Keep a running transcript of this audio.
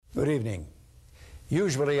Good evening.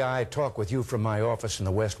 Usually I talk with you from my office in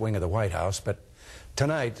the West Wing of the White House, but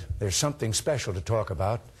tonight there's something special to talk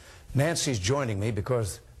about. Nancy's joining me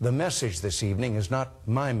because the message this evening is not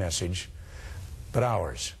my message, but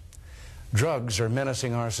ours. Drugs are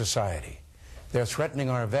menacing our society. They're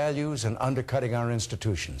threatening our values and undercutting our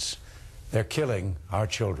institutions. They're killing our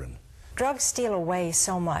children. Drugs steal away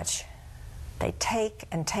so much. They take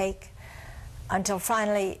and take until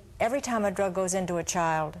finally, every time a drug goes into a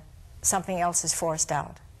child, something else is forced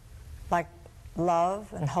out, like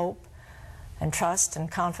love and hope and trust and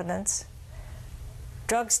confidence.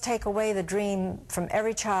 Drugs take away the dream from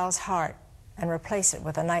every child's heart and replace it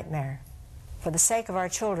with a nightmare. For the sake of our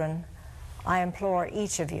children, I implore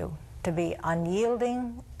each of you to be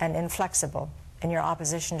unyielding and inflexible in your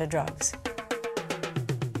opposition to drugs.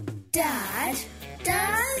 Dad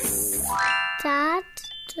does drugs.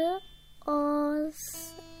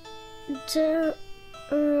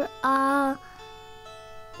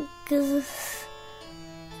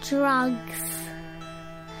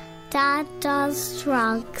 Dad does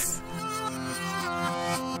drugs.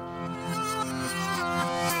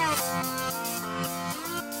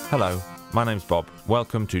 Hello, my name's Bob.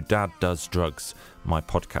 Welcome to Dad Does Drugs, my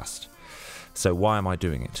podcast. So why am I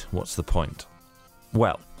doing it? What's the point?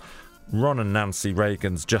 Well, Ron and Nancy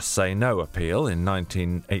Reagan's Just Say No appeal in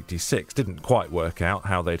 1986 didn't quite work out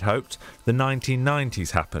how they'd hoped. The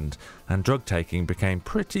 1990s happened, and drug taking became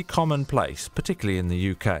pretty commonplace, particularly in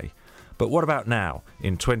the UK. But what about now,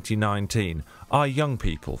 in 2019? Are young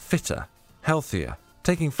people fitter, healthier,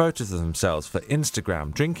 taking photos of themselves for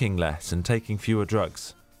Instagram, drinking less and taking fewer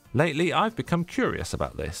drugs? Lately, I've become curious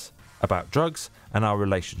about this, about drugs and our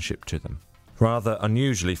relationship to them. Rather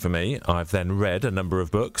unusually for me, I've then read a number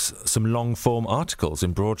of books, some long-form articles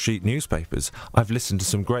in broadsheet newspapers. I've listened to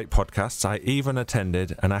some great podcasts. I even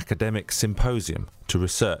attended an academic symposium to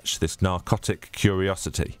research this narcotic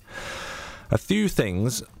curiosity. A few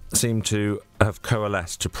things seem to have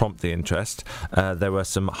coalesced to prompt the interest. There were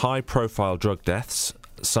some high-profile drug deaths,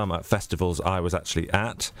 some at festivals I was actually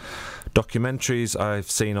at, documentaries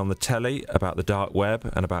I've seen on the telly about the dark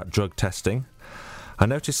web and about drug testing. I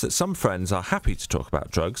noticed that some friends are happy to talk about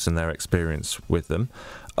drugs and their experience with them.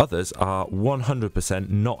 Others are 100%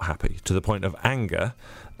 not happy, to the point of anger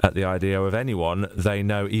at the idea of anyone they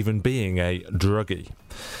know even being a druggie.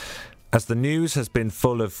 As the news has been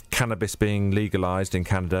full of cannabis being legalised in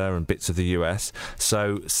Canada and bits of the US,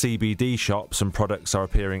 so CBD shops and products are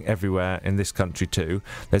appearing everywhere in this country too.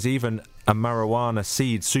 There's even a marijuana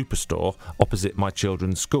seed superstore opposite my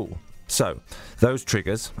children's school. So, those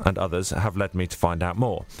triggers and others have led me to find out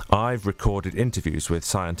more. I've recorded interviews with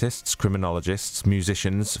scientists, criminologists,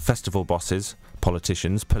 musicians, festival bosses,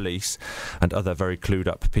 politicians, police, and other very clued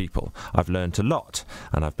up people. I've learnt a lot,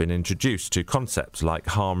 and I've been introduced to concepts like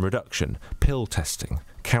harm reduction, pill testing,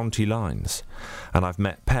 county lines, and I've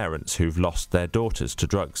met parents who've lost their daughters to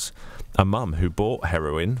drugs, a mum who bought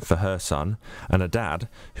heroin for her son, and a dad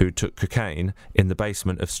who took cocaine in the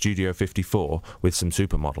basement of Studio 54 with some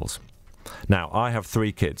supermodels. Now, I have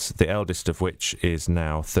 3 kids, the eldest of which is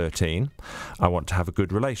now 13. I want to have a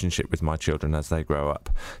good relationship with my children as they grow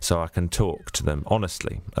up, so I can talk to them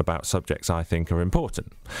honestly about subjects I think are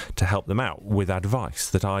important, to help them out with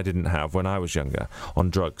advice that I didn't have when I was younger,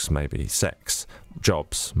 on drugs maybe, sex,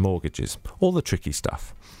 jobs, mortgages, all the tricky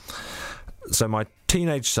stuff. So my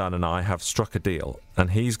teenage son and I have struck a deal,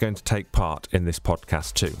 and he's going to take part in this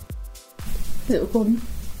podcast too. Is it recording?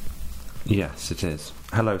 Yes, it is.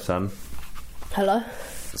 Hello, son. Hello.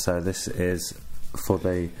 So this is for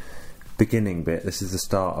the beginning bit. This is the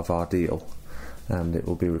start of our deal, and it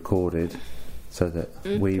will be recorded so that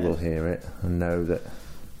we will hear it and know that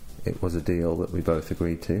it was a deal that we both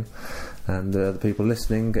agreed to, and the people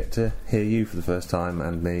listening get to hear you for the first time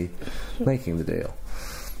and me making the deal.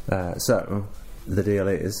 So the deal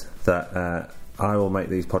is that I will make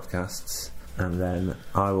these podcasts, and then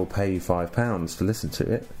I will pay you £5 to listen to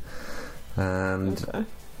it, and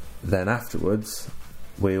then afterwards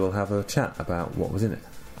we will have a chat about what was in it.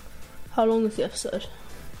 How long is the episode?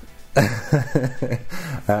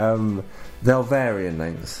 They'll vary in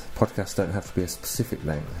length. Podcasts don't have to be a specific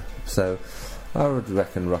length, so I would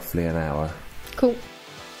reckon roughly an hour. Cool.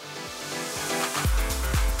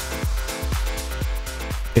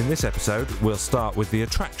 In this episode, we'll start with the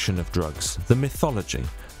attraction of drugs, the mythology,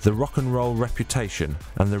 the rock and roll reputation,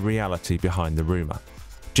 and the reality behind the rumour.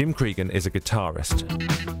 Jim Cregan is a guitarist.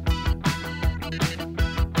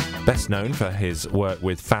 best known for his work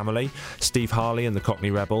with Family, Steve Harley and the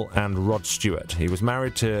Cockney Rebel, and Rod Stewart. He was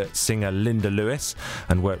married to singer Linda Lewis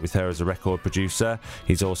and worked with her as a record producer.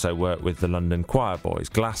 He's also worked with the London Choir Boys,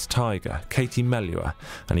 Glass Tiger, Katie Melua,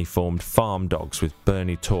 and he formed Farm Dogs with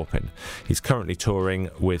Bernie Taupin. He's currently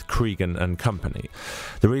touring with Cregan and Company.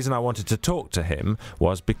 The reason I wanted to talk to him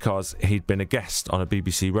was because he'd been a guest on a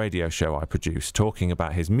BBC radio show I produced, talking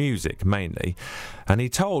about his music mainly, and he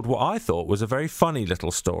told what I thought was a very funny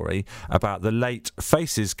little story about the late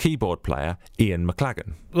Faces keyboard player Ian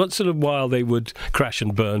McLagan. Once in a while they would crash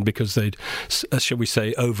and burn because they'd, shall we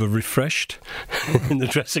say, over-refreshed in the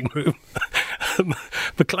dressing room.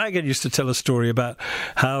 McLagan used to tell a story about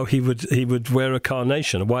how he would wear a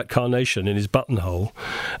white carnation in his buttonhole,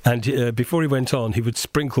 and before he went on he would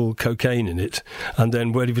sprinkle cocaine in it, and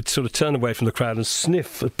then when he would sort of turn away from the crowd and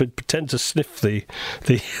pretend to sniff the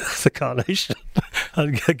carnation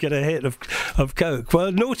and get a hit of coke.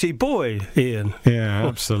 Well, naughty boy, Ian. Yeah,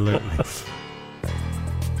 absolutely.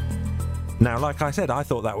 Now, like I said, I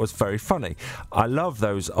thought that was very funny. I love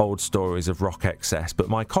those old stories of rock excess, but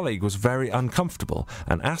my colleague was very uncomfortable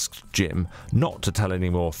and asked Jim not to tell any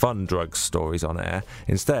more fun drugs stories on air.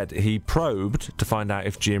 Instead, he probed to find out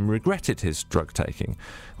if Jim regretted his drug taking,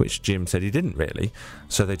 which Jim said he didn't really,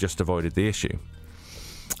 so they just avoided the issue.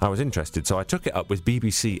 I was interested, so I took it up with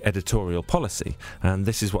BBC editorial policy, and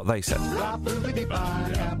this is what they said.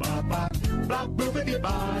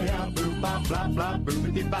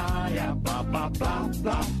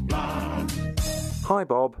 Hi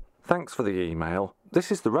Bob, thanks for the email.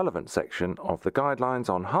 This is the relevant section of the Guidelines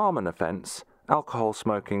on Harm and Offence, Alcohol,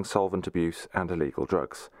 Smoking, Solvent Abuse and Illegal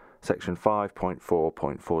Drugs, section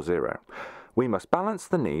 5.4.40. We must balance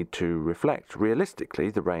the need to reflect realistically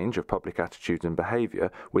the range of public attitudes and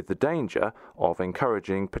behaviour with the danger of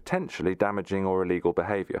encouraging potentially damaging or illegal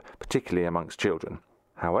behaviour, particularly amongst children.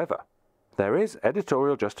 However, there is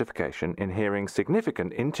editorial justification in hearing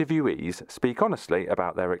significant interviewees speak honestly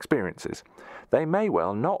about their experiences. They may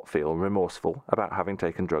well not feel remorseful about having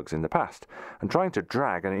taken drugs in the past, and trying to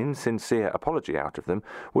drag an insincere apology out of them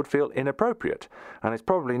would feel inappropriate, and is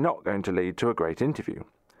probably not going to lead to a great interview.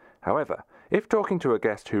 However, if talking to a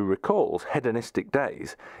guest who recalls hedonistic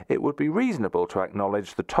days, it would be reasonable to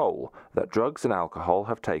acknowledge the toll that drugs and alcohol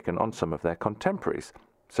have taken on some of their contemporaries,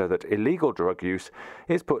 so that illegal drug use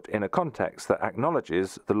is put in a context that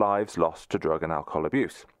acknowledges the lives lost to drug and alcohol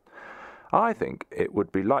abuse. I think it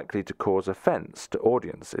would be likely to cause offence to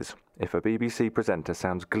audiences if a BBC presenter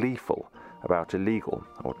sounds gleeful about illegal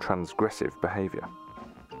or transgressive behaviour.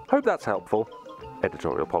 Hope that's helpful.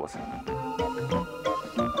 Editorial policy.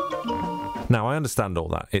 Now, I understand all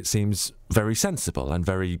that. It seems very sensible and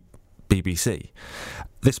very BBC.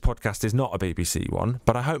 This podcast is not a BBC one,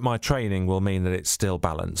 but I hope my training will mean that it's still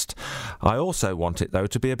balanced. I also want it, though,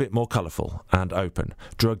 to be a bit more colourful and open.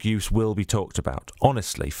 Drug use will be talked about,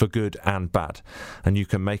 honestly, for good and bad. And you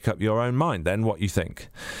can make up your own mind then what you think.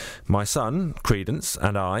 My son, Credence,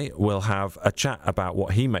 and I will have a chat about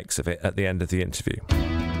what he makes of it at the end of the interview.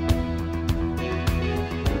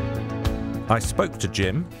 I spoke to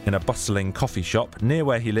Jim in a bustling coffee shop near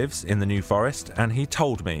where he lives in the New Forest, and he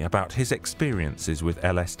told me about his experiences with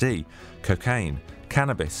LSD, cocaine,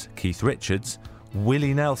 cannabis, Keith Richards,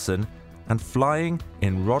 Willie Nelson, and flying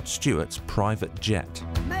in Rod Stewart's private jet.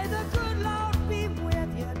 May the good Lord be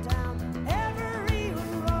with you down every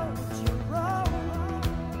road you roll.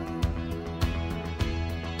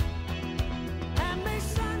 And may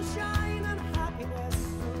sunshine and happiness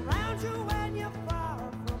surround you when you're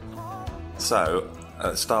far from home. So,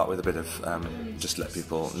 start with a bit of just let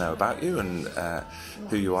people know about you and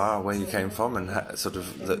who you are, where you came from, and sort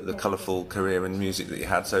of the colourful career in music that you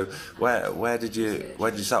had. So, where did you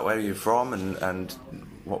start? Where are you from? And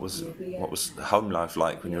what was home life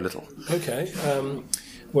like when you were little? Okay.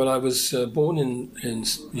 Well, I was born in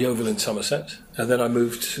Yeovil in Somerset, and then I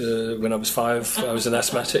moved when I was 5. I was an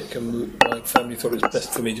asthmatic, and my family thought it was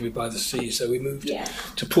best for me to be by the sea, so we moved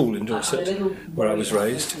to Poole in Dorset, where I was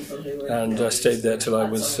raised, and I stayed there till I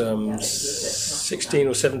was 16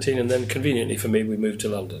 or 17, and then conveniently for me we moved to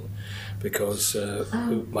London, because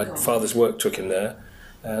my father's work took him there,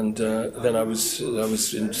 and then I was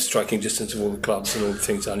in striking distance of all the clubs and all the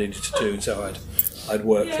things I needed to do, so I'd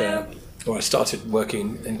work there. Or I started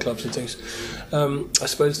working in clubs and things. I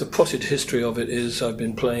suppose the potted history of it is I've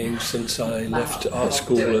been playing since I left art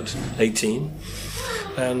school at 18,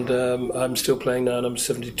 and I'm still playing now, and I'm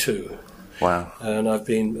 72. Wow! And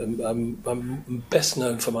I'm best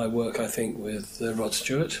known for my work, I think, with Rod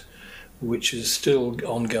Stewart, which is still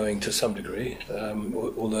ongoing to some degree.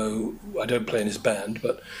 Although I don't play in his band,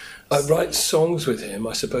 but I write songs with him,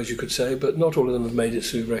 I suppose you could say, but not all of them have made it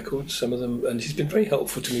through records. Some of them, and he's been very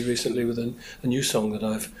helpful to me recently with a new song that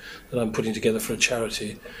I'm putting together for a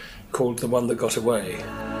charity called "The One That Got Away."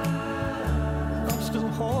 I'm still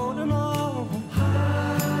holding on.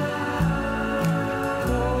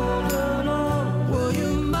 Holding on. Well, you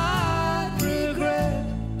might regret,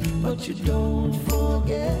 but you don't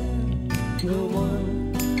forget the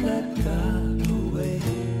one that got away.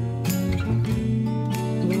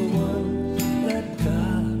 The one that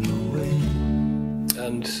got away.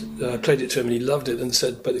 And I played it to him, and he loved it, and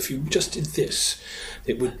said, "But if you just did this,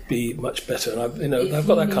 it would be much better." And I've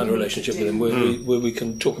got that kind of relationship with him, where we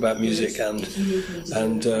can talk about music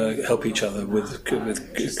and help each other with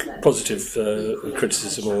positive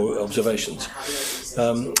criticism or observations.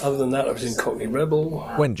 Other than that, I was in Cockney Rebel.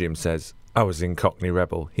 When Jim says, I was in Cockney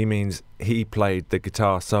Rebel, he means he played the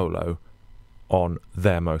guitar solo on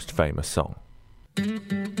their most famous song.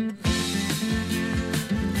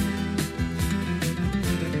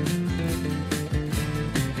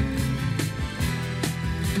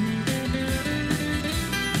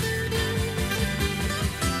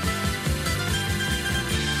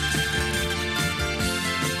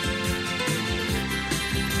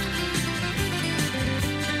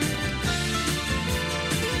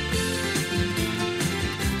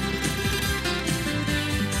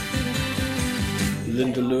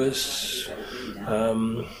 Linda Lewis,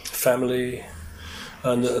 Family,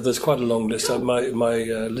 and there's quite a long list. My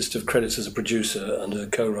list of credits as a producer and a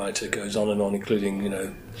co-writer goes on and on, including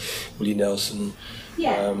Willie Nelson,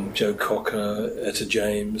 Joe Cocker, Etta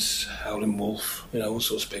James, Howlin' Wolf, all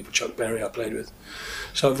sorts of people. Chuck Berry I played with.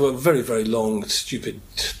 So I've got a very, very long, stupid,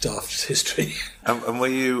 daft history. And were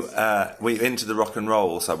you into the rock and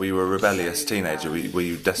roll? So were you a rebellious teenager? Were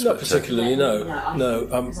you desperate? Not particularly, no.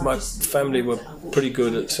 My family were pretty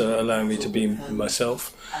good at allowing me to be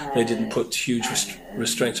myself. They didn't put huge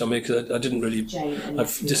restraints on me because I didn't really.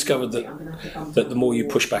 I've discovered that the more you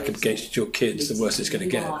push back against your kids, the worse it's going to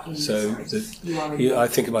get. So I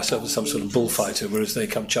think of myself as some sort of bullfighter, whereas they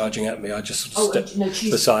come charging at me, I just sort of step to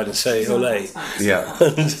the side and say "Olé,"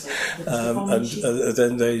 and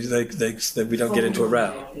then they we don't get into a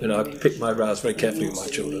row. I pick my rows very carefully with my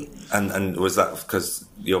children. And was that because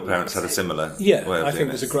your parents had a similar? Yeah, way of I think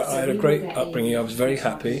doing it was I had a great upbringing. I was very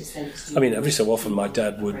happy. I mean, every so often my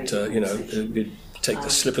dad would, he'd take the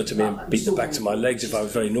slipper to me and beat the back to my legs if I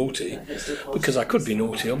was very naughty, because I could be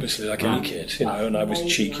naughty, obviously, like any kid, and I was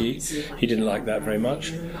cheeky. He didn't like that very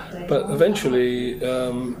much. But eventually,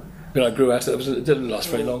 I grew out of it. It didn't last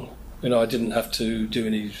very long. I didn't have to do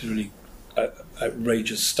any really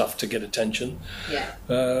outrageous stuff to get attention.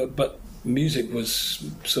 But music was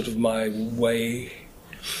sort of my way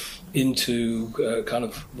into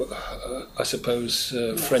I suppose,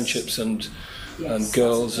 friendships and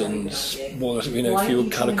girls, and if you were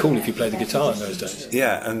kind of cool if you played the guitar in those days.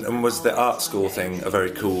 Yeah, and was the art school thing a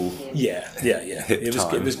very cool? Yeah.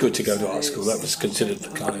 It was good to go to art school. That was considered the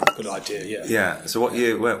kind of good idea. Yeah. Yeah. So what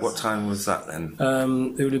year? What time was that then?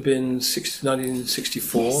 It would have been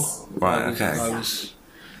 1964. Right. Okay.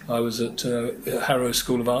 I was at Harrow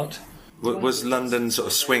School of Art. Was London sort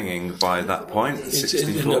of swinging by that point?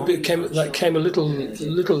 64. It came a little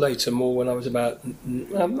later, more when I was about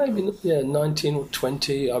maybe 19 or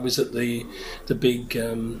 20. I was at the big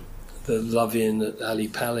the Love Inn at Ali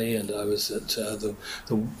Pali, and I was at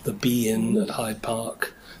the Bee Inn at Hyde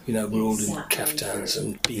Park. We're all in caftans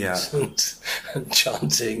and beads and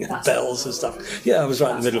chanting and bells and stuff. Yeah, I was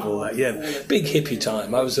right in the middle of all that. Yeah, big hippie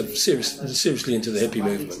time. I was seriously into the hippie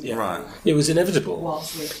movement. Yeah. Right. It was inevitable.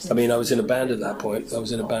 I mean, I was in a band at that point. I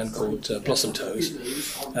was in a band called Blossom Toes,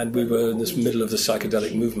 and we were in the middle of the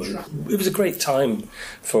psychedelic movement. It was a great time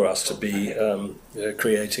for us to be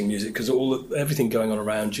creating music, because everything going on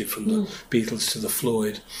around you, from the Beatles to the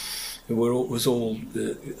Floyd, was all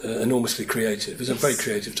enormously creative. It was a very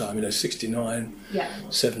creative time, 69,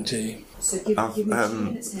 70. I've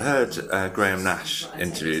heard Graham Nash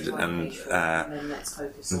interviewed, and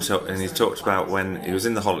he talked about when he was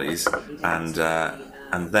in the Hollies, and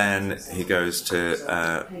then he goes to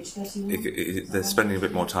they're spending a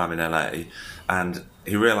bit more time in LA, and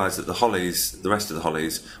he realised that the rest of the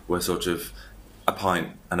Hollies were sort of a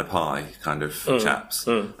pint and a pie kind of chaps,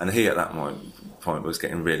 and he at that point was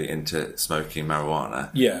getting really into smoking marijuana,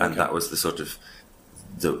 and that was the sort of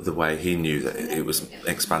the way he knew that it was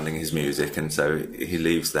expanding his music, and so he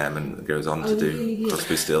leaves them and goes on to do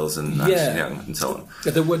Crosby, Stills and Nash and Young and so on.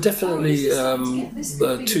 There were definitely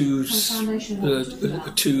two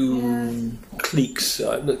cliques.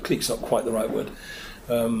 Clique's not quite the right word.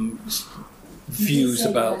 Views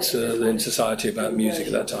about in society about music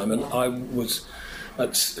at that time, and I was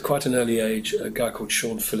at quite an early age, a guy called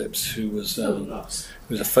Sean Phillips, who was a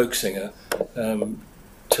folk singer,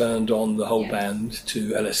 turned on the whole band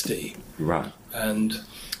to LSD. Right. And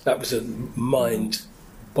that was a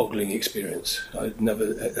mind-boggling experience. I'd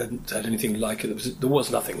never had anything like it. There was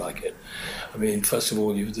nothing like it. I mean, first of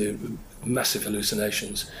all, you have the massive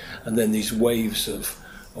hallucinations, and then these waves of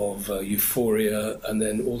euphoria, and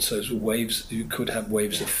then also waves. You could have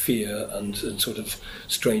waves of fear and sort of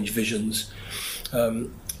strange visions.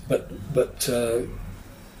 But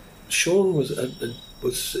Sean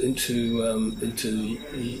was into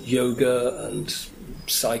yoga and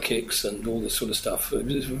psychics and all this sort of stuff. He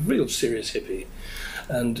was a real serious hippie,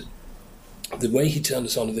 and the way he turned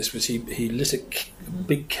us onto this was he lit a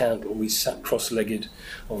big candle. We sat cross-legged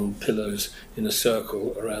on pillows in a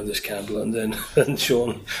circle around this candle, and then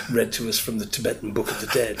Sean read to us from the Tibetan Book of the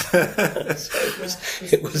Dead. So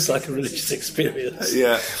it was like a religious experience.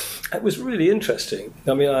 Yeah. It was really interesting.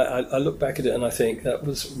 I mean, I look back at it and I think that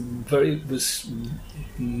was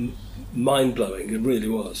mind-blowing. It really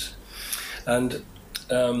was. And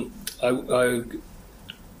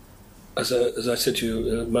as I said to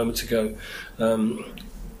you moments ago,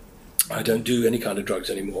 I don't do any kind of drugs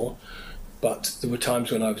anymore. But there were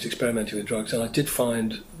times when I was experimenting with drugs, and I did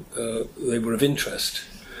find they were of interest.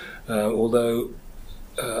 Although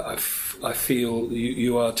I feel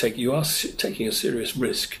you are taking a serious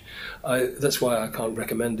risk. That's why I can't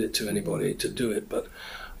recommend it to anybody to do it. But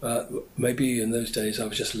maybe in those days I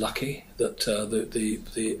was just lucky that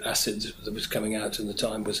the acid that was coming out in the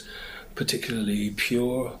time was particularly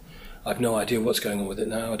pure. I've no idea what's going on with it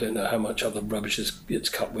now. I don't know how much other rubbish it's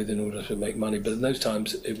cut with in order to make money. But in those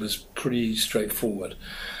times it was pretty straightforward.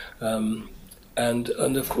 And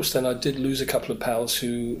of course, then I did lose a couple of pals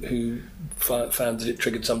who found that it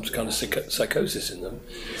triggered some kind of psychosis in them,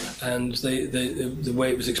 and the way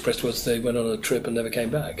it was expressed was they went on a trip and never came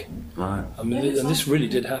back. Right. I mean, and this really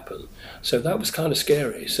did happen. So that was kind of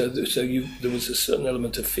scary. So there was a certain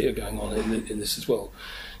element of fear going on in this as well.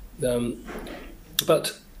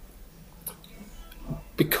 But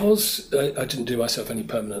because I didn't do myself any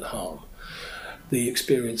permanent harm, the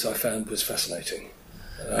experience I found was fascinating.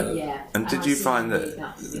 And did you find that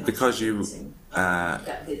because you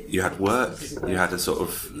had work, you had a sort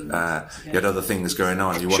of you had other things going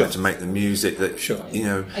on, you wanted to make the music that you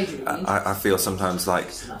know? I feel sometimes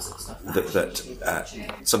like that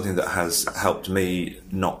something that has helped me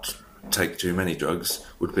not take too many drugs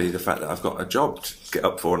would be the fact that I've got a job to get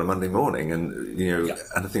up for on a Monday morning, and and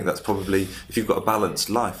I think that's probably, if you've got a balanced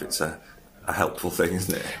life, it's a helpful thing,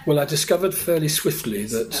 isn't it? Well, I discovered fairly swiftly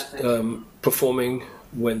that performing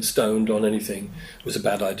when stoned on anything was a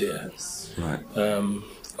bad idea. Right.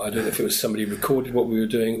 I don't know if it was somebody recorded what we were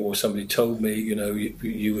doing, or somebody told me,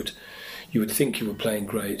 you would think you were playing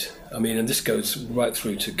great. I mean, and this goes right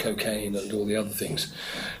through to cocaine and all the other things.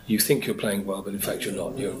 You think you're playing well, but in fact you're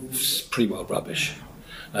not. You're pretty well rubbish.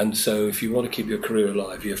 And so, if you want to keep your career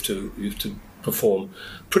alive, you have to perform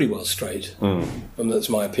pretty well straight. And that's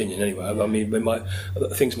my opinion anyway. I mean,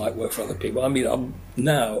 things might work for other people. I mean,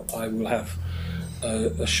 now I will have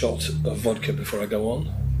a shot of vodka before I go on,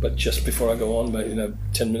 but just before I go on,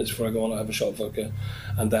 10 minutes before I go on, I have a shot of vodka,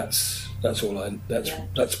 and that's all.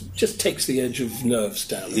 That's just takes the edge of nerves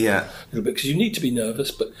down a little bit, because you need to be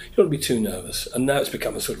nervous, but you don't want to be too nervous. And now it's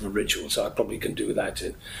become a sort of a ritual, so I probably can do without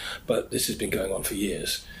it. But this has been going on for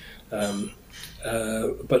years. But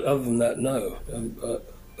other than that, no.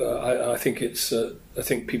 I think I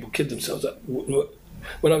think people kid themselves.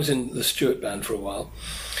 When I was in the Stewart Band for a while,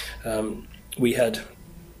 we had,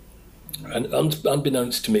 and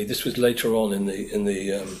unbeknownst to me, this was later on in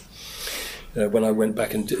the when I went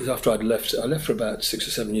back and after I left for about 6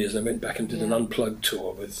 or 7 years, and I went back and did an unplugged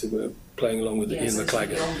tour playing along with Ian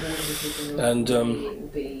McLagan, and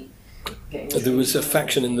there was a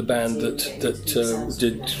faction in the band that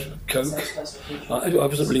did coke. I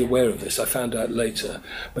wasn't really aware of this. I found out later.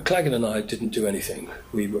 McLagan and I didn't do anything.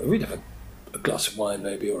 We'd have a glass of wine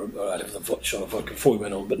maybe, or I'd have a shot of vodka before we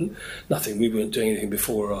went on, but nothing. We weren't doing anything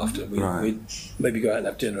before or after. We'd maybe go out and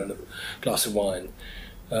have dinner and a glass of wine.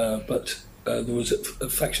 But there was a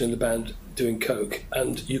faction in the band doing coke,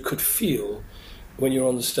 and you could feel when you're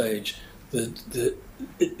on the stage that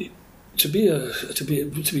to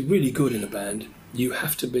be really good in a band, you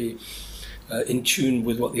have to be in tune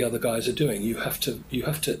with what the other guys are doing. You have to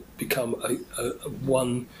become a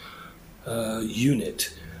one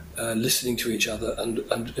unit, listening to each other,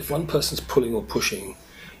 and if one person's pulling or pushing,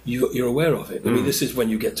 you're aware of it. I mean, this is when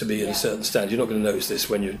you get to be at a certain standard. You're not going to notice this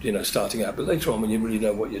when you're starting out, but later on when you really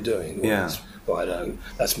know what you're doing. Well, I know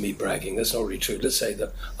that's me bragging. That's not really true. Let's say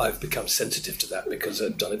that I've become sensitive to that because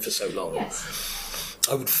I've done it for so long.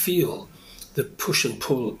 I would feel the push and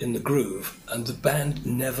pull in the groove, and the band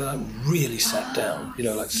never really sat down. You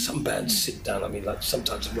know, like some bands sit down. I mean, like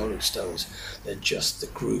sometimes the Rolling Stones, the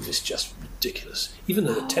groove is just ridiculous. Even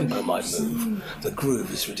though the tempo might move, the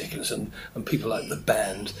groove is ridiculous. And people like the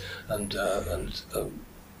band, and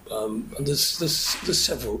there's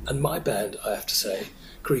several. And my band, I have to say,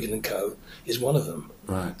 Cregan and Co. is one of them.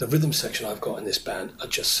 Right. The rhythm section I've got in this band are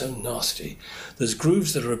just so nasty. There's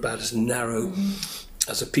grooves that are about as narrow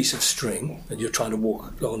as a piece of string, and you're trying to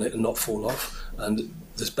walk on it and not fall off. And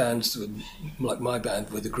there's bands like my band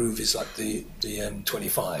where the groove is like the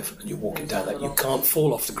M25, and you're walking down that. You can't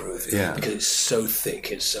fall off the groove because it's so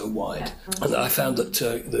thick, it's so wide. And I found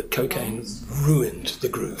that Cocaine ruined the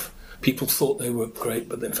groove. People thought they were great,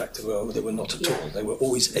 but in fact they were not at all. They were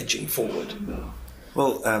always edging forward.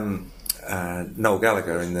 Well, Noel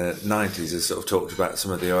Gallagher in the 90s has sort of talked about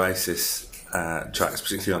some of the Oasis tracks,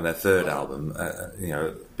 particularly on their third album,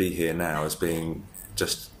 Be Here Now, as being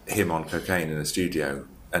just him on cocaine in a studio.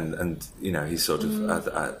 And he's sort of,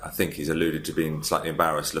 I think he's alluded to being slightly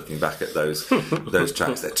embarrassed looking back at those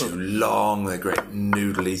tracks. They're too long, they're great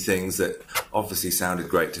noodly things that obviously sounded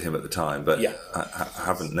great to him at the time, but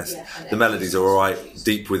haven't necessarily. The melodies are all right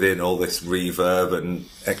deep within all this reverb and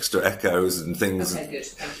extra echoes and things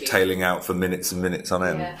tailing out for minutes and minutes on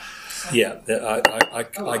end. Yeah,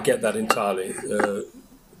 I get that entirely.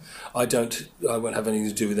 I won't have anything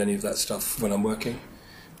to do with any of that stuff when I'm working.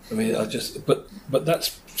 I mean, but that's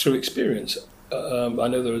through experience. I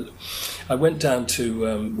know I went down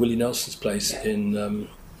to Willie Nelson's place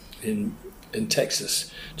in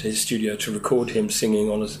Texas, to his studio, to record him singing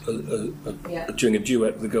on doing a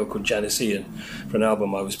duet with a girl called Janice Ian for an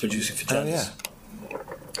album I was producing for Janice.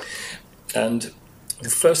 And the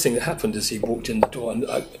first thing that happened is he walked in the door, and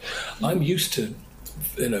I'm used to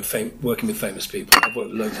working with famous people. I've worked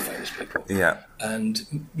with loads of famous people. Yeah. And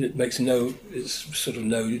it's sort of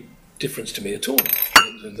no difference to me at all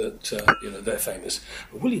that they're famous.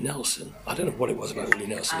 But Willie Nelson, I don't know what it was about Willie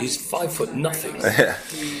Nelson. He's 5 foot nothing,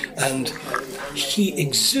 and he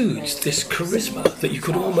exudes this charisma that you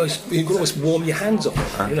could almost warm your hands on,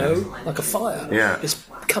 like a fire. Yeah. It's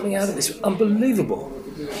coming out of it's unbelievable.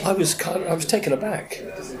 I was taken aback.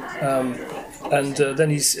 And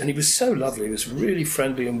he was so lovely. He was really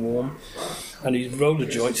friendly and warm. And he rolled a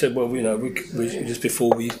joint. Said, "Well, we just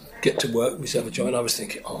before we get to work, we have a joint." I was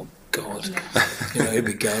thinking, "Oh God, here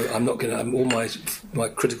we go. I'm not going to. All my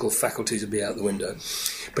critical faculties will be out the window."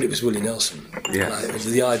 But it was Willie Nelson. Yeah. And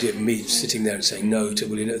the idea of me sitting there and saying no to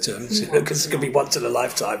Willie Nelson, because it's going to be once in a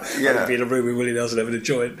lifetime. I'm going to be in a room with Willie Nelson having a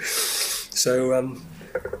joint. So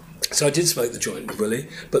I did smoke the joint with Willie.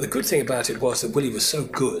 But the good thing about it was that Willie was so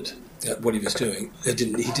good at what he was doing. He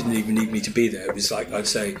didn't even need me to be there. It was like I'd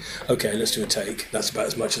say, "Okay, let's do a take." That's about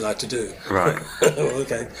as much as I had to do. Right.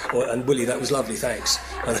 Okay. And Willie, that was lovely, thanks.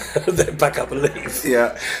 And then back up and leave.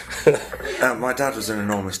 Yeah. My dad was an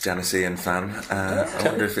enormous Janice Ian fan. I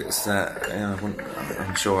wonder if it's.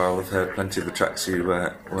 I'm sure I'll have heard plenty of the tracks you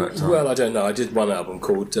worked on. Well, I don't know. I did one album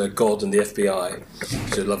called God and the FBI, which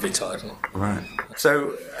is a lovely title. Right.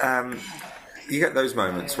 So. You get those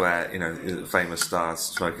moments where famous stars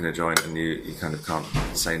smoking a joint and you kind of can't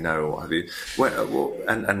say no, or what have you.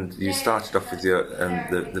 And you started off with your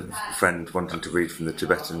the friend wanting to read from the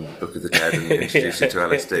Tibetan Book of the Dead and introduce you to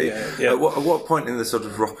LSD. Yeah. At what point in the sort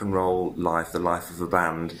of rock and roll life, the life of a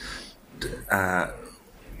band,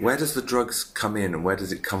 where does the drugs come in, and where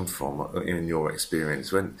does it come from in your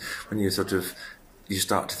experience? When you sort of you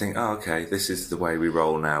start to think, oh, okay, this is the way we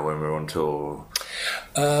roll now when we're on tour?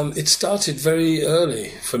 It started very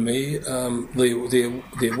early for me.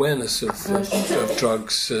 The awareness of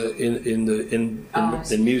drugs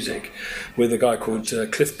in music, with a guy called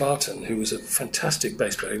Cliff Barton, who was a fantastic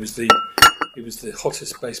bass player. He was the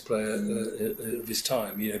hottest bass player of his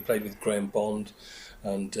time. He played with Graham Bond,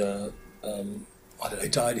 and I don't know. He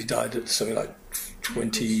died at something like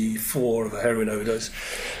 24 of a heroin overdose.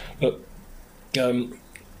 But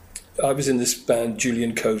I was in this band,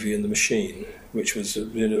 Julian Covey and the Machine, which was,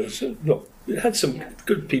 it had some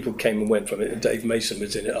good people came and went from it. And Dave Mason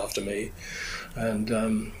was in it after me, and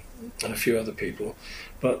a few other people.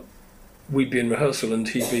 But we'd be in rehearsal and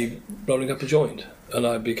he'd be rolling up a joint, and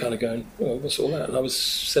I'd be kind of going, "Oh, what's all that?" And I was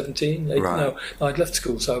 17, 18. Right. No, I'd left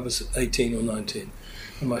school, so I was 18 or 19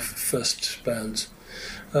 in my first bands.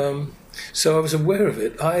 So I was aware of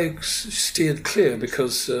it. I steered clear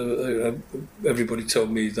because everybody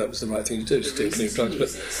told me that was the right thing to do, steer clear of drugs.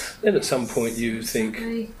 But then at some point you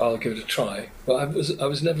think, I'll give it a try. But I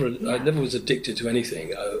never was addicted to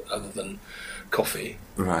anything other than coffee,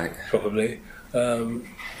 Right. probably.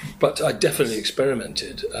 But I definitely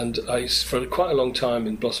experimented, and for quite a long time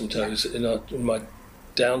in Blossom Toes, in my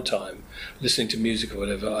downtime, listening to music or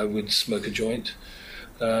whatever, I would smoke a joint.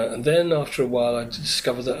 And then after a while, I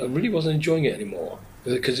discovered that I really wasn't enjoying it anymore.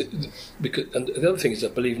 Because and the other thing is, I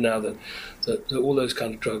believe now that all those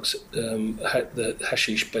kind of drugs, the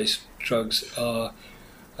hashish-based drugs, are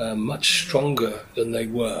much stronger than they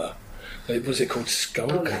were. Was it called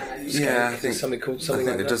skunk? Yeah, I think something called something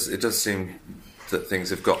like that. It does seem that things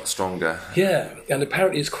have got stronger. Yeah, and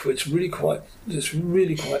apparently it's really quite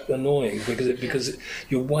annoying because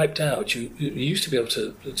you're wiped out. You used to be able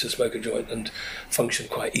to smoke a joint and function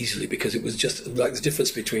quite easily because it was just like the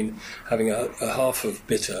difference between having a half of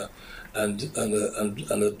bitter and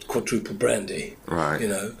a quadruple brandy, right? You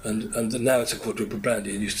know, and now it's a quadruple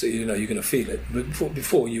brandy, and you're going to feel it. But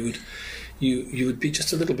before you would be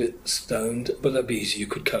just a little bit stoned, but that'd be easy. You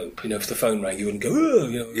could cope. You know, if the phone rang, you wouldn't go, oh,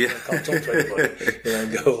 you know, I can't talk to anybody. You know,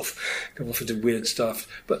 go off into weird stuff.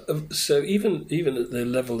 But so even at the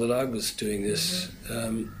level that I was doing this,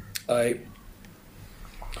 I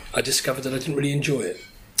discovered that I didn't really enjoy it,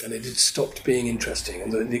 and it had stopped being interesting,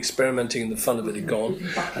 and the experimenting and the fun of it had gone,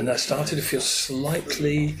 and I started to feel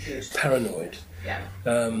slightly paranoid.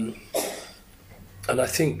 And I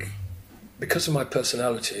think, because of my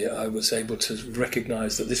personality, I was able to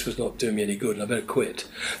recognise that this was not doing me any good and I better quit.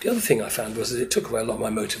 The other thing I found was that it took away a lot of my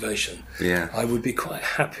motivation. Yeah. I would be quite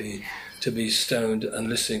happy to be stoned and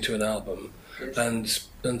listening to an album and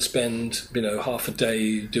spend, you know, half a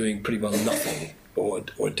day doing pretty well nothing, or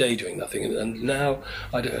a day doing nothing. And now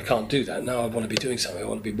I can't do that. Now I want to be doing something. I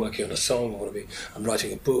want to be working on a song. I'm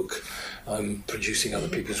writing a book. I'm producing other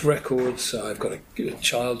people's records. I've got a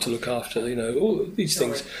child to look after, you know, all of these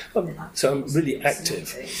things. So I'm really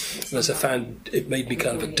active. And as I found, it made me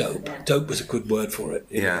kind of a dope. Dope was a good word for it.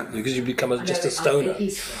 Yeah. Because you become just a stoner.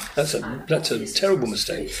 That's a terrible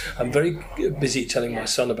mistake. I'm very busy telling my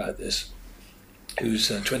son about this, who's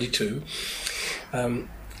 22.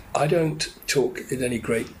 I don't talk in any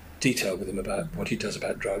great detail with him about what he does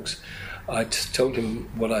about drugs. I told him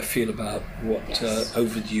what I feel about what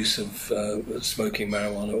overuse of smoking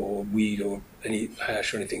marijuana or weed or any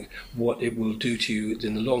hash or anything, what it will do to you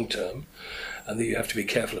in the long term, and that you have to be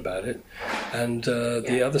careful about it. And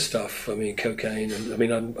the other stuff, I mean, cocaine, and I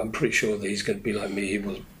mean, I'm pretty sure that he's going to be like me.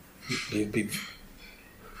 He'll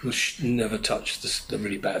never touch the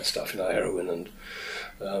really bad stuff, you know, heroin and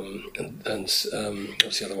what's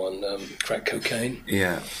the other one? Crack cocaine.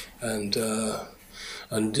 Yeah. And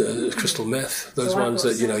crystal meth. Those ones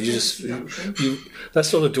that, you know, you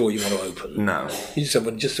that's not a door you want to open. No. You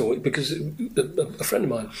just don't, because a friend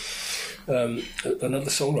of mine,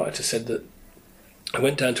 another songwriter, said that I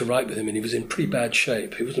went down to write with him and he was in pretty bad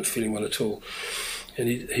shape. He wasn't feeling well at all. And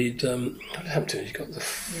what happened to him? He got the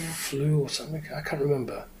flu or something. I can't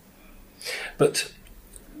remember. But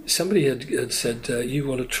somebody had said, "You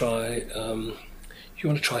want to try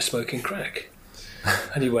smoking crack?"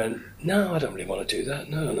 And he went, "No, I don't really want to do that.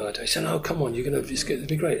 No, I don't." He said, "Oh, come on, it'll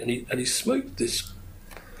be great." And he smoked this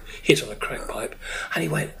hit on a crack pipe, and he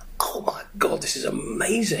went, "Oh my God, this is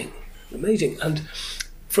amazing, amazing!" And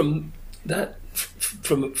from that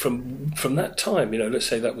time, you know, let's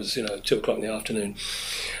say that was, you know, 2:00 in the afternoon.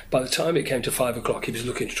 By the time it came to 5:00, he was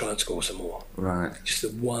looking to try and score some more. Right. Just the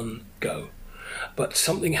one go. But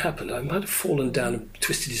something happened. I might have fallen down and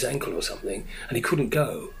twisted his ankle or something, and he couldn't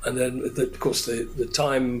go. And then, of course, the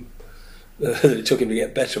time that it took him to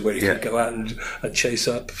get better, where he could go out and chase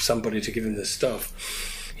up somebody to give him the stuff,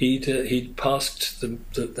 he'd passed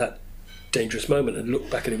that dangerous moment and looked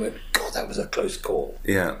back and he went, "God, that was a close call."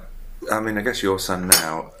 Yeah. I mean, I guess your son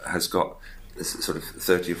now has got this sort of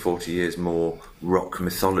 30 or 40 years more rock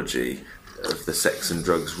mythology of the sex and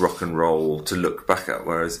drugs, rock and roll to look back at,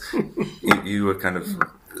 whereas you were kind of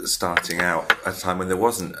starting out at a time when there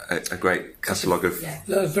wasn't a great catalogue of...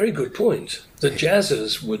 No, very good point. The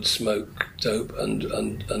jazzers would smoke dope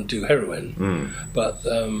and do heroin, but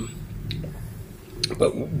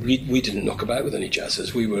we didn't knock about with any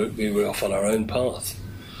jazzers. We were off on our own path,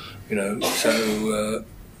 you know.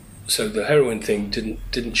 So the heroin thing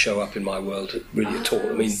didn't show up in my world really at all.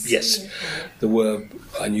 I mean, yes,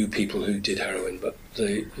 I knew people who did heroin, but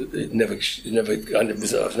I was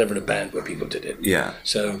never in a band where people did it. Yeah.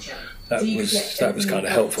 So that was kind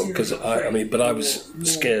of helpful, because I was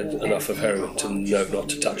scared enough of heroin to know not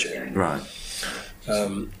to touch it. Right.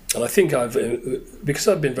 And I think because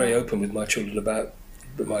I've been very open with my children about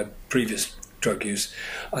my previous drug use,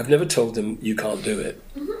 I've never told them you can't do it.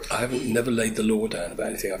 I never laid the law down about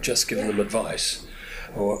anything. I've just given them advice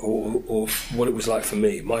or what it was like for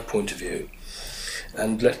me, my point of view.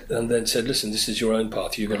 and then said, listen, this is your own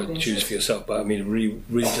path, you've got to choose for yourself. But I mean, really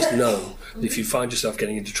just know that if you find yourself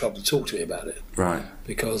getting into trouble, talk to me about it. Right.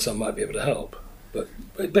 Because I might be able to help. But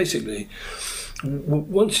basically,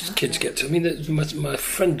 once kids get to... I mean, my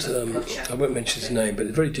friend, I won't mention his name, but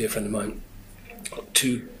a very dear friend of mine,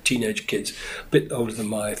 2 teenage kids, a bit older than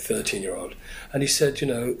my 13-year-old, and he said,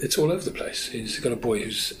 it's all over the place. He's got a boy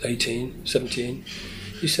who's 18, 17.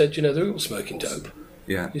 He said, they're all smoking dope.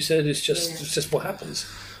 Yeah. He said it's just what happens.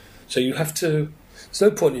 So you have to... There's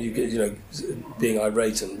no point in you being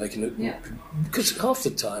irate and making it... Because half the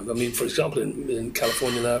time, I mean, for example, in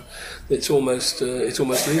California now, it's almost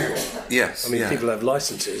legal. Yes. I mean, people have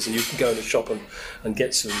licenses, and you can go in a shop and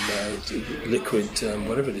get some liquid,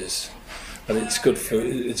 whatever it is. And it's good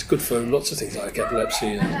for lots of things like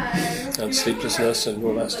epilepsy and sleeplessness and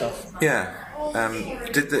all that stuff. Yeah.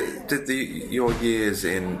 Did your years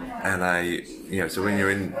in LA, so when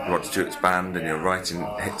you're in Rod Stewart's band and you're writing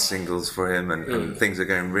hit singles for him and things are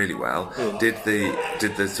going really well, did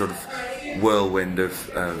the sort of whirlwind of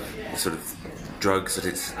sort of drugs that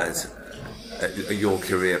it's as your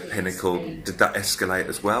career pinnacle, did that escalate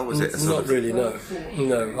as well? Was it Not really, no.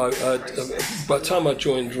 By the time I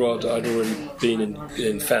joined Rod, I'd already been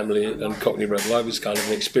in Family and Cockney Rebel. I was kind of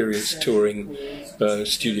an experienced touring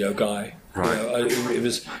studio guy. Right.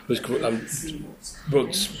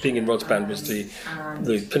 Being in Rod's band was the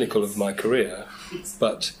pinnacle of my career,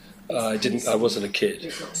 but I wasn't a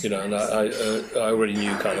kid, and I already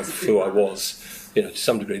knew kind of who I was. To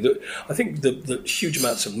some degree. I think the huge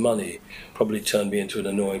amounts of money probably turned me into an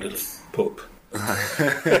annoying little pup.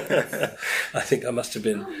 I think I must have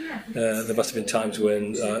been. There must have been times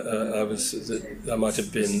when I might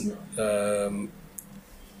have been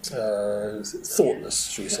thoughtless,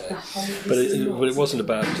 should we say? But it wasn't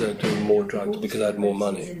about doing more drugs because I had more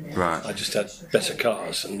money. Right. I just had better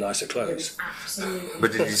cars and nicer clothes.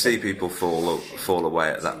 But did you see people fall away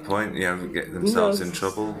at that point? Get themselves in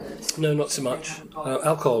trouble? No, not so much.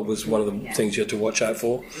 Alcohol was one of the things you had to watch out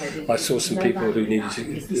for. I saw some people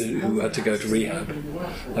who had to go to rehab.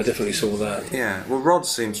 I definitely saw that. Yeah. Well, Rod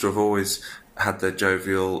seems to have always had the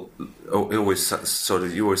jovial, you always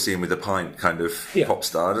see him with a pint kind of pop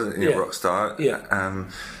star, doesn't he? Rock star. Yeah.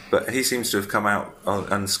 But he seems to have come out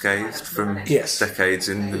unscathed from decades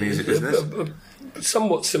in the music business.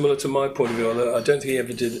 Somewhat similar to my point of view, although I don't think he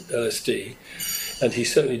ever did LSD, and he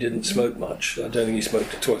certainly didn't smoke much. I don't think he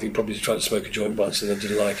smoked at all. I think he probably tried to smoke a joint once and then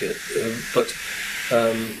didn't like it. But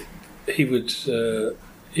he was a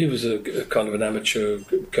kind of an amateur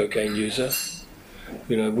cocaine user.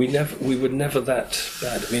 We were never that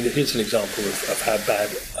bad. I mean, here's an example of how bad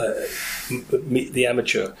the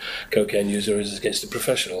amateur cocaine user is against the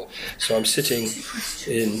professional. So I'm sitting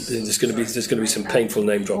there's going to be some painful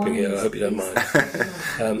name dropping here. I hope you don't mind.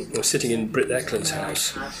 I'm sitting in Britt Eklund's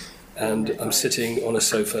house, and I'm sitting on a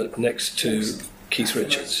sofa next to Keith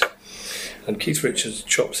Richards. And Keith Richards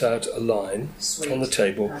chops out a line on the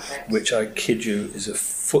table, which I kid you is a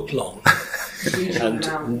foot long, and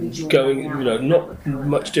going, not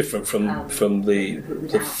much different from the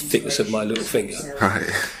thickness of my little finger. Right.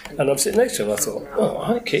 And I'm sitting next to him. I thought, oh,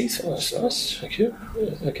 hi Keith, oh, that's nice, thank you.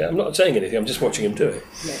 Yeah, okay, I'm not saying anything. I'm just watching him do it.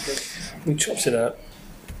 He chops it out,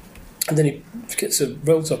 and then he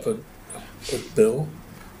rolls up a bill,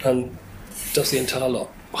 and does the entire lot.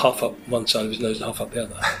 Half up one side of his nose and half up the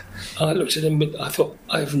other. And I looked at him, but I thought,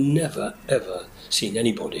 I've never, ever seen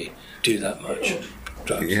anybody do that much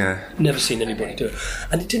drugs. Yeah. Never seen anybody do it.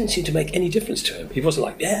 And it didn't seem to make any difference to him. He wasn't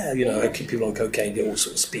like, I keep people on cocaine, they're all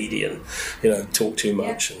sort of speedy and, talk too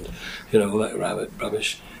much and, all that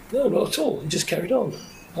rubbish. No, not at all. He just carried on.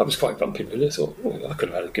 I was quite grumpy, really. I thought, I could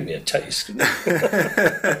have give me a taste.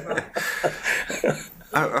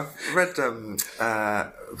 I've read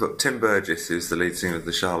Tim Burgess, who's the lead singer of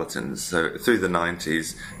the Charlatans. So through the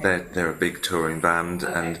 90s, they're a big touring band,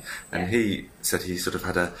 and he said he sort of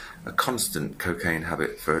had a constant cocaine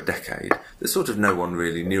habit for a decade that sort of no one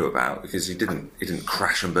really knew about because he didn't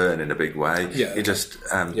crash and burn in a big way. Yeah. He just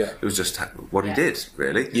it was just what he did,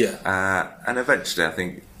 really. Yeah. And eventually, I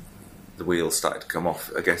think the wheels started to come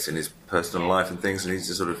off, I guess, in his personal life and things, and he's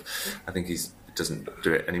just I think he doesn't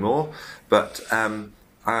do it anymore, but.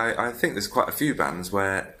 I think there's quite a few bands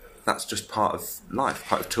where that's just part of life,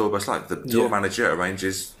 part of tour bus life. The tour manager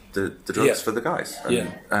arranges the drugs for the guys. I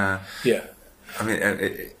mean,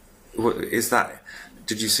 is that?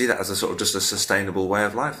 Did you see that as a sort of just a sustainable way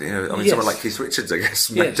of life? Someone like Keith Richards, I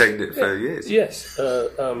guess, maintained it for years. Yes,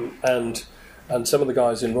 and some of the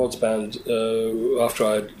guys in Rod's band, after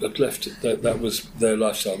I had left, that was their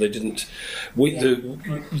lifestyle. They didn't. We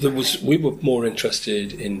were more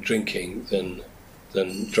interested in drinking than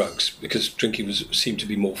than drugs, because drinking seemed to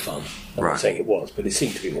be more fun. I'm Right. not saying it was, but it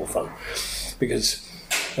seemed to be more fun because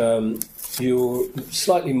you're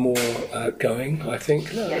slightly more outgoing, I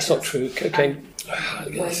think. No, that's not true.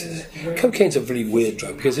 Cocaine's a really weird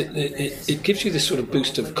drug because it gives you this sort of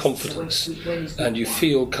boost of confidence, and you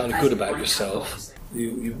feel kind of good about yourself.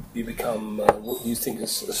 You become what you think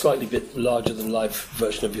is a slightly bit larger than life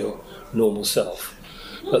version of your normal self.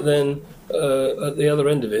 But then at the other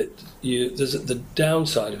end of it, there's the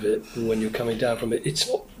downside of it. When you're coming down from it, it's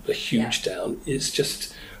not a huge down. It's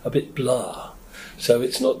just a bit blah. So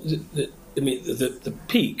it's not. The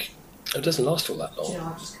peak. It doesn't last all that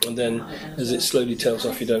long, and then as it slowly tails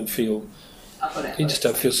off, you just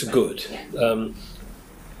don't feel so good.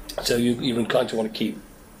 So you're inclined to want to keep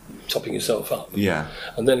topping yourself up. Yeah.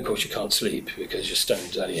 And then, of course, you can't sleep because you're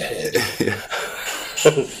stoned out of your head. Yeah.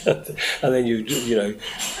 And then you know,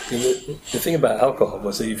 the thing about alcohol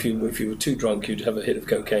was that if you were too drunk, you'd have a hit of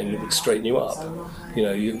cocaine and it would straighten you up. You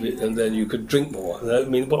know, and then you could drink more. I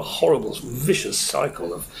mean, what a horrible, vicious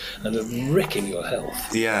cycle of wrecking your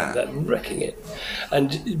health. Yeah. That wrecking it.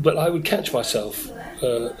 But I would catch myself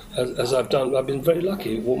as I've done. I've been very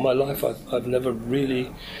lucky. All my life, I've never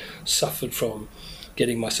really suffered from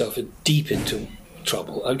getting myself deep into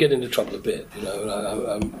trouble. I get into trouble a bit, you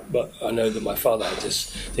know, but I know that my father had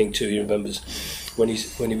this thing too. He remembers when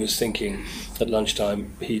he was thinking at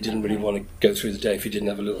lunchtime, he didn't really want to go through the day if he didn't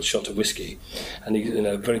have a little shot of whiskey, and he, you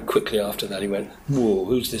know, very quickly after that he went, "Whoa,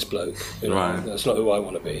 who's this bloke? You know, Right. That's not who I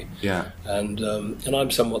want to be." Yeah. And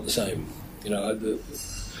I'm somewhat the same, you know.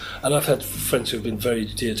 And I've had friends who have been very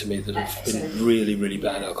dear to me that have been really, really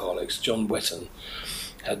bad alcoholics. John Wetton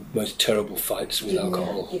had most terrible fights with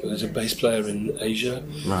alcohol. He was a bass player in Asia,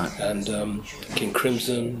 Right. and King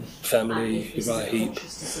Crimson, Family, Uriah Heep,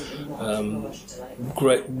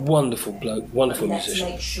 great, wonderful bloke, wonderful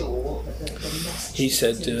musician. He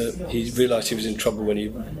said he realised he was in trouble when he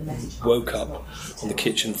woke up on the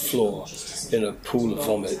kitchen floor in a pool of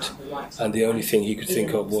vomit, and the only thing he could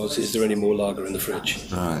think of was, is there any more lager in the fridge?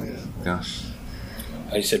 Right. Gosh.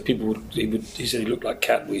 And he said he said he looked like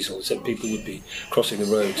Catweasel. He said people would be crossing the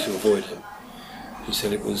road to avoid him. He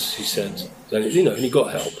said and, you know, and he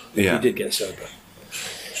got help. Yeah. He did get sober.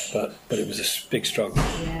 But it was a big struggle.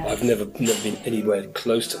 I've never been anywhere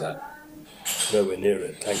close to that. Nowhere near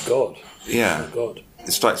it. Thank God. Yeah. Thank God.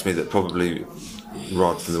 It strikes me that probably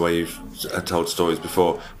Rod, from the way you've told stories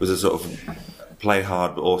before, was a sort of play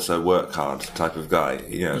hard but also work hard type of guy,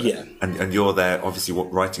 you know. Yeah. And you're there obviously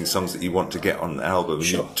writing songs that you want to get on the album.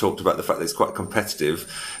 Sure. You talked about the fact that it's quite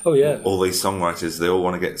competitive. Oh yeah. All these songwriters, they all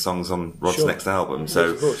want to get songs on Rod's Sure. next album, so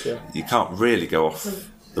Of course, yeah. you can't really go off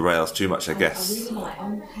the rails too much, I guess.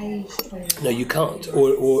 No, you can't.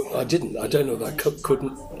 Or I didn't. I don't know that I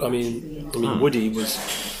couldn't. I mean, Woody was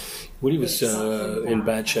in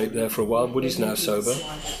bad shape there for a while. Woody's now sober.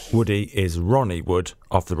 Woody is Ronnie Wood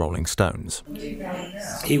of the Rolling Stones.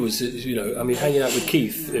 He was, you know, I mean, hanging out with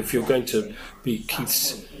Keith. If you're going to be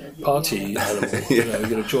Keith's party animal, you know, you're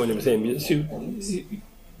going to join in with him.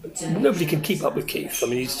 Nobody can keep up with Keith. I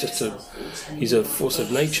mean, he's a force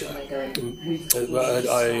of nature.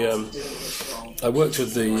 I worked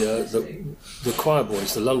with the Choir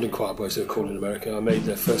Boys, the London Choir Boys they're called in America. I made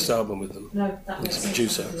their first album with them as a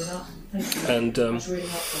producer, and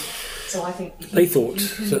they thought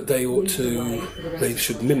that they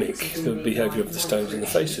should mimic the behaviour of the Stones and the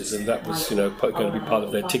Faces, and that was, you know, going to be part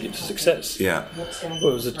of their ticket to success. Yeah. Well,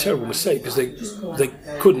 it was a terrible mistake because they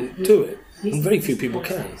couldn't do it. And very few people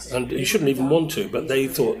can, and you shouldn't even want to, but they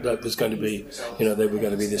thought that was going to be, you know, they were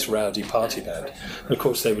going to be this rowdy party band. And of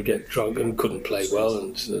course they would get drunk and couldn't play well,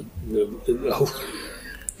 and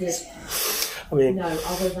I mean,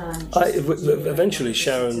 eventually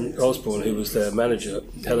Sharon Osbourne, who was their manager,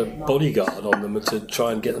 had a bodyguard on them to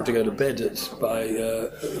try and get them to go to bed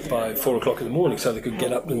by 4 o'clock in the morning, so they could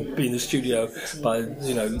get up and be in the studio by,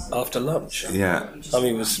 you know, after lunch. Yeah. I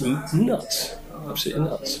mean, it was nuts, absolutely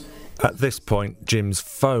nuts. At this point, Jim's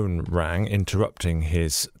phone rang, interrupting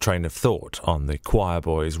his train of thought on the Choir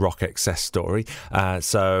Boys Rock Excess story.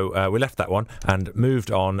 So we left that one and moved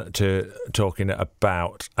on to talking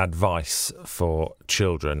about advice for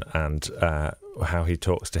children and how he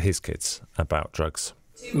talks to his kids about drugs.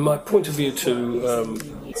 My point of view to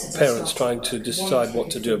parents trying to decide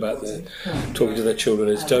what to do about talking to their children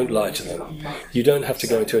is, don't lie to them. You don't have to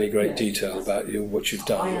go into any great detail about what you've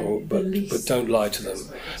done, but don't lie to them,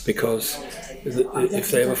 because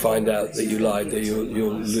if they ever find out that you lied, then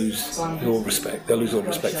you'll lose all respect. They'll lose all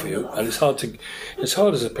respect for you, and it's hard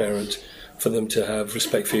as a parent for them to have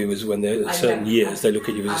respect for you, is when they're at certain years they look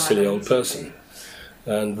at you as a silly old person.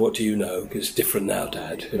 And what do you know? It's different now,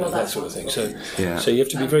 Dad. You know, that sort of thing. So, Yeah. so you have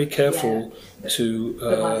to be very careful to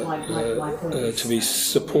be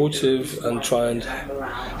supportive and try and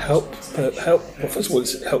help. Well, first of all,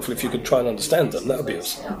 it's helpful if you could try and understand them. That would be,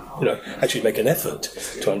 actually make an effort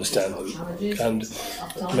to understand them and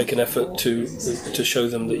make an effort to show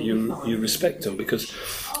them that you respect them. Because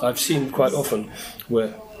I've seen quite often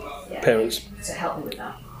where parents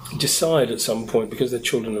decide at some point, because their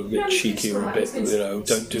children are a bit cheeky or a bit,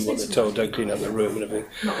 don't do what they're told, don't clean up their room and everything,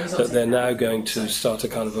 that they're now going to start a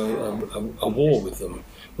kind of a war with them,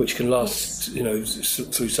 which can last,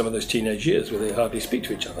 through some of those teenage years where they hardly speak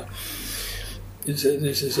to each other.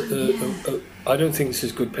 I don't think this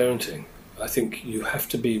is good parenting. I think you have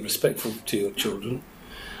to be respectful to your children,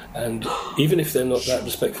 and even if they're not that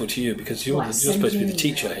respectful to you, because you're supposed to be the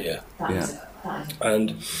teacher here. Yeah.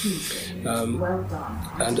 And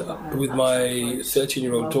with my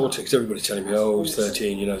 13-year-old daughter, because everybody's telling me, oh, he's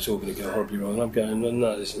 13, it's all going to go horribly wrong. And I'm going,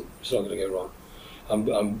 no, it's not going to go wrong. I'm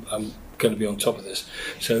going to be on top of this.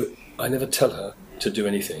 So I never tell her to do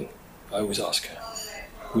anything. I always ask her,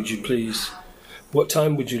 would you please, what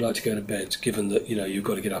time would you like to go to bed, given that, you've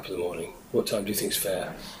got to get up in the morning? What time do you think is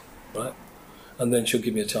fair? Right? And then she'll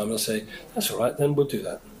give me a time and I'll say, that's all right, then we'll do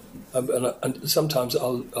that. And sometimes I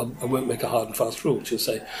won't make a hard and fast rule. She'll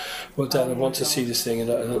say, well, Dad, I want to see this thing and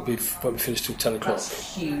won't be finished till 10 o'clock.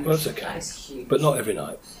 Well, that's okay. But not every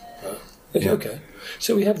night. It's okay.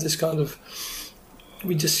 So we have this kind of,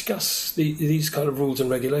 we discuss these kind of rules and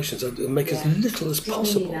regulations and make as little as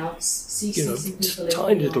possible.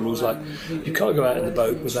 Tiny little rules like, you can't go out in the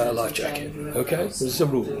boat without a life jacket. Okay? There's a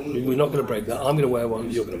rule. We're not going to break that. I'm going to wear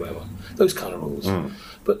one, you're going to wear one. Those kind of rules.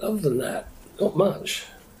 But other than that, not much.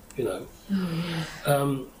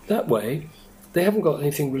 That way, they haven't got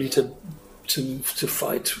anything really to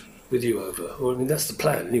fight with you over. Well, I mean, that's the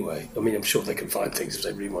plan anyway. I mean, I'm sure they can find things if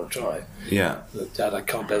they really want to try. Yeah. Look, Dad, I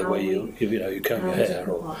can't bear the way you comb your hair.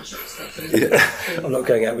 Or, I'm not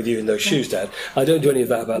going out with you in those shoes, Dad. I don't do any of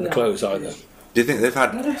that about the clothes either. Do you think they've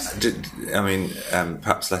had?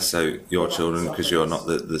 Perhaps less so your children, because you're not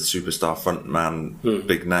the superstar front man,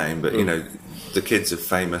 big name, but the kids of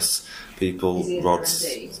famous people, Rod's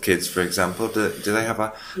kids, for example, do they have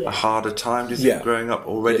a harder time, do you think, growing up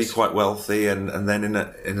already quite wealthy and then in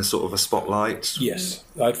a sort of a spotlight? Yes,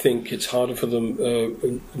 I think it's harder for them,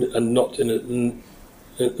 and not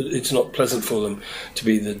it's not pleasant for them to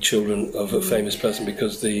be the children of a famous person,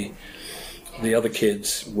 because the other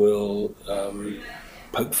kids will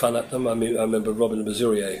poke fun at them. I mean, I remember Robin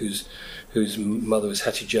Mazurier, whose mother was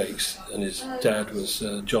Hattie Jakes and his dad was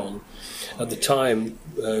John. At the time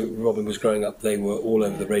Robin was growing up, they were all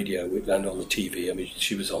over the radio and on the TV. I mean,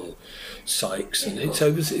 she was on Sykes, and so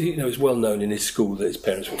it was, it was well known in his school that his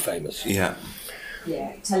parents were famous. Yeah.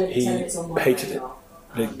 He hated it.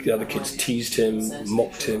 The other kids teased him,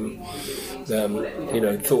 mocked him,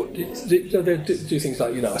 thought, they do things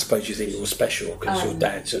like, I suppose you think you're special because your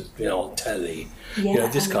dad's on telly,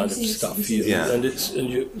 this kind of stuff.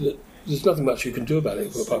 There's nothing much you can do about it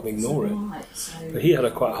apart from ignore it. But he had a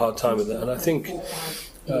quite hard time with it, and I think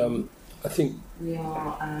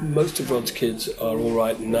most of Rod's kids are all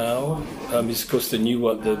right now. Of course, the new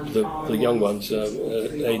one, the young ones,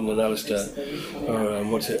 Aidan and Alistair, are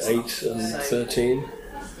 8 and 13.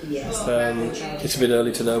 It's a bit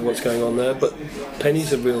early to know what's going on there, but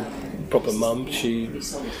Penny's a real proper mum. She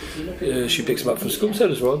picks them up from school. So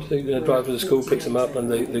does Rod. They drive to the school, picks them up,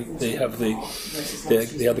 and they have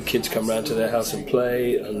the other kids come round to their house and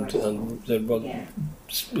play, and then Rod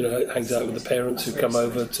hangs out with the parents who come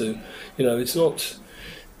over to. It's not.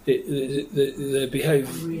 They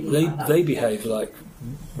behave like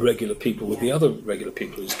regular people with the other regular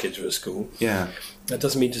people whose kids are at school. Yeah. That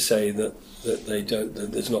doesn't mean to say that they don't.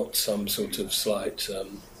 That there's not some sort of slight.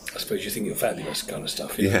 I suppose you think you're fabulous kind of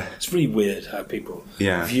stuff. It's really weird how people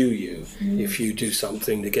view you if you do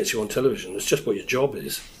something that gets you on television. It's just what your job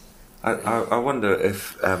is. I wonder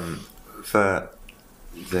if for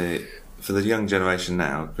the young generation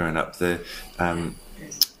now growing up,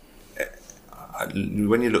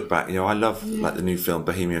 when you look back, I love like the new film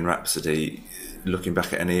Bohemian Rhapsody. Looking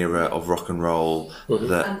back at an era of rock and roll,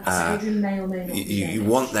 that you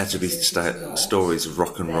want there to be stories of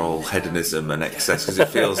rock and roll hedonism and excess, because it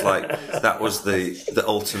feels like that was the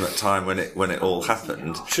ultimate time when it all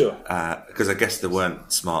happened. Sure. Because I guess there weren't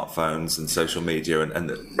smartphones and social media and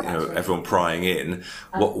everyone prying in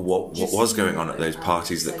what was going on at those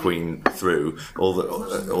parties that Queen threw. All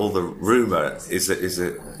the rumour is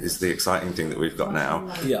the exciting thing that we've got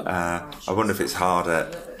now. Yeah. I wonder if it's harder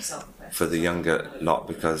for the younger lot,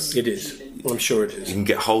 because it is. I'm sure it you is. can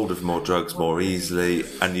get hold of more drugs more easily,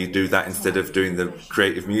 and you do that instead of doing the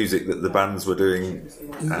creative music that the bands were doing.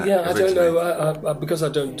 Yeah, I don't originally. know. I, because I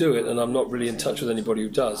don't do it, and I'm not really in touch with anybody who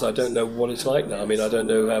does. I don't know what it's like now. I mean, I don't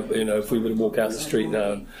know how, if we were to walk out in the street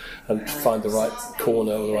now and find the right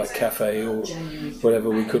corner or the right cafe or whatever,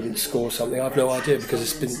 we couldn't score something. I've no idea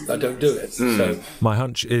because I don't do it. So My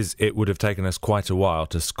hunch is it would have taken us quite a while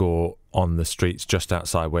to score on the streets just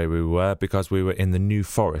outside where we were, because we were in the New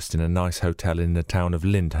Forest in a nice hotel in the town of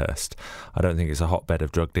Lyndhurst. I don't think it's a hotbed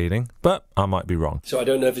of drug dealing, but I might be wrong. I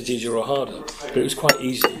don't know if it's easier or harder, but it was quite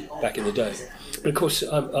easy back in the day. But of course,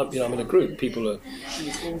 I'm in a group. People are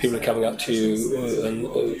coming up to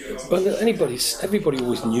you, but everybody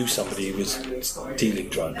always knew somebody who was dealing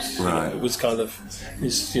drugs. Right. It was kind of,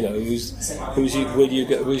 who's your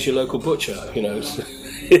local butcher?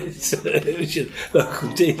 It was your local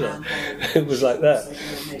dealer. It was like that.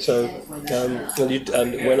 So,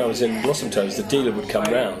 and when I was in Blossom Toes, the dealer would come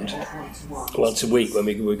round once a week when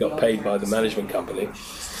we got paid by the management company,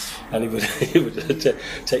 and he would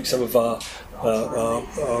take some of our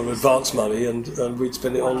advance money and we'd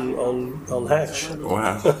spend it on hash.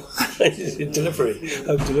 Wow. In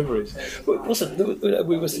home deliveries. We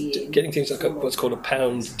were getting things like what's called a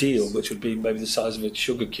pound deal, which would be maybe the size of a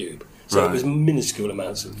sugar cube. So Right. it was minuscule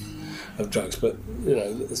amounts of drugs, but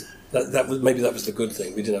that was the good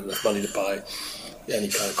thing. We didn't have enough money to buy any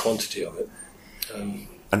kind of quantity of it.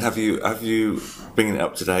 And have you bringing it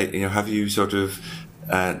up to date? Have you sort of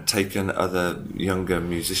taken other younger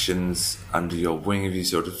musicians under your wing? Have you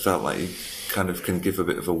sort of felt like you kind of can give a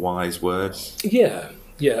bit of a wise word? Yeah.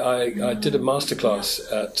 I did a masterclass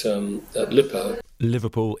at LIPA.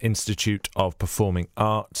 Liverpool Institute of Performing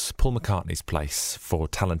Arts, Paul McCartney's place for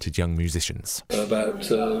talented young musicians.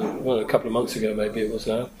 About a couple of months ago, maybe it was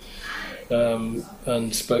now,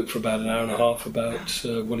 and spoke for about an hour and a half about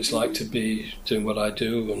what it's like to be doing what I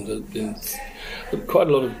do, and quite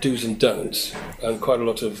a lot of do's and don'ts, and quite a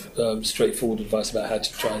lot of straightforward advice about how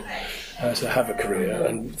to try to have a career,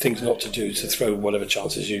 and things not to do, to throw whatever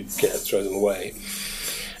chances you get, throw them away,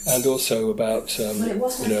 and also about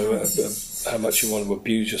how much you want to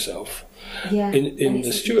abuse yourself. In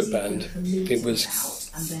the Stewart Band, it was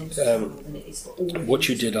what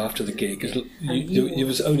you did after the gig. There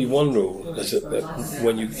was only one rule: that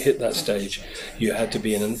when you hit that stage, you had to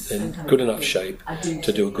be in good enough shape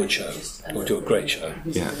to do a good show or do a great show.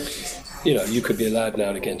 Yeah. You could be allowed now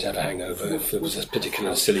and again to have a hangover if it was a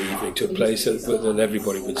particular silly evening took place, then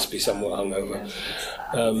everybody would be somewhat hungover.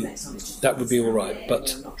 That would be all right.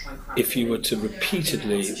 But if you were to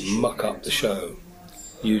repeatedly muck up the show,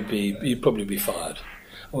 you'd probably be fired.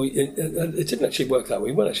 It didn't actually work that way.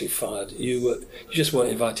 You weren't actually fired. You just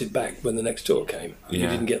weren't invited back when the next tour came. You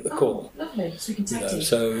didn't get the call.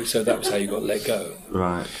 So that was how you got let go.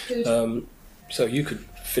 Right. So you could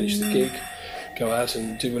finish the gig, go out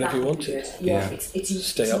and do whatever you wanted. Yeah.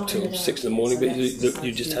 Stay up till 6 in the morning, but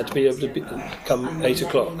you just had to be able to come 8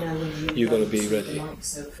 o'clock. You've got to be ready.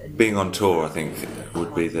 Being on tour, I think,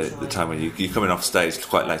 would be the time when you're coming off stage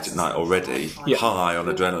quite late at night already, high on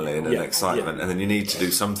adrenaline and excitement, and then you need to do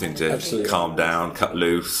something to calm down, cut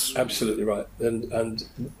loose. Absolutely right. And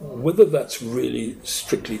whether that's really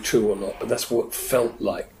strictly true or not, but that's what felt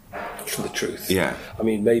like for the truth. Yeah. I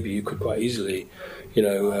mean, maybe you could quite easily,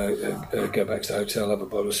 go back to the hotel, have a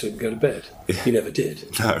bottle of soup and go to bed. You never did.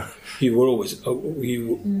 No. You were always,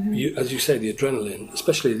 you, as you say, the adrenaline,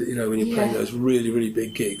 especially, when you're playing those really, really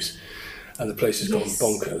big gigs and the place has gone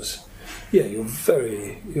bonkers. Yeah,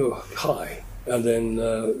 you're high. And then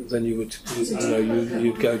you would,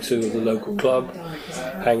 you'd go to the local club,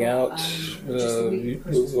 hang out.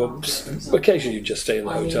 Occasionally you'd just stay in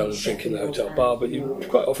the hotel and drink in the hotel bar, but you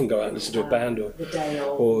quite often go out and listen to a band or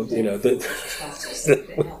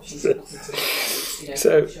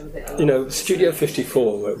So, Studio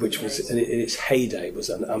 54, which was in its heyday, was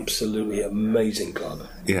an absolutely amazing club.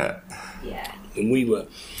 Yeah. And we were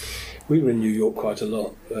in New York quite a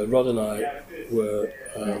lot. Rod and I were.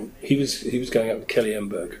 He was going out with Kelly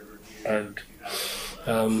Emberg, and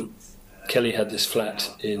Kelly had this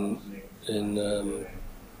flat in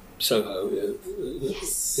Soho,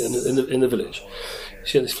 in the Village.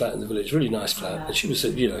 She had this flat in the Village, really nice flat, and she was a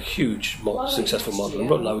huge, successful model. And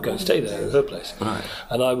Rod and I would go and stay there at her place. Right.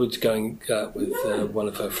 And I would go out with one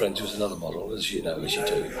of her friends who was another model, as you do.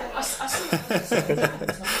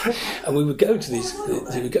 And we would go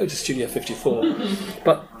to Studio 54,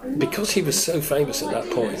 but because he was so famous at that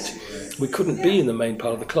point, we couldn't be in the main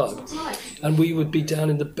part of the club, and we would be down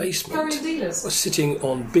in the basement, sitting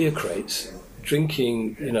on beer crates,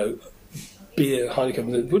 drinking, beer, Heineken.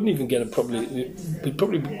 We'd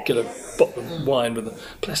probably get a bottle of wine with a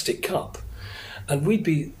plastic cup we'd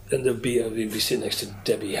be sitting next to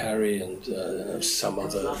Debbie Harry and some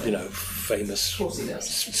other, famous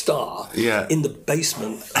star in the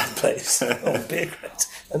basement of the place on beer crates,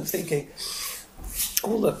 and thinking,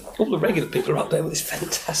 all the regular people are up there with this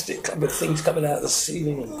fantastic club of things coming out of the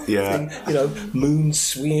ceiling and moons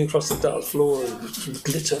swinging across the dance floor and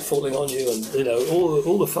glitter falling on you, and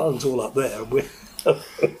all the fun's all up there. We're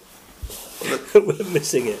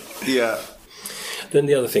missing it. Yeah. Then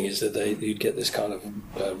the other thing is that you'd get this kind of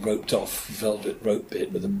roped off velvet rope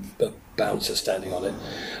bit with a bouncer standing on it,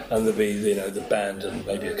 and there'd be the band and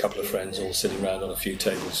maybe a couple of friends all sitting around on a few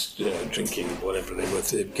tables, drinking whatever they were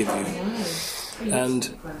to give you,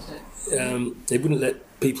 and they wouldn't let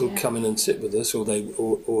people come in and sit with us, or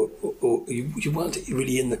you weren't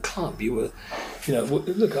really in the club. You were,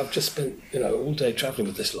 look, I've just spent all day travelling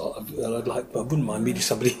with this lot, and I wouldn't mind meeting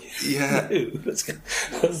somebody new. Let's go.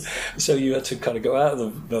 So you had to kind of go out of the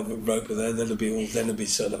velvet rope, and then there'd be a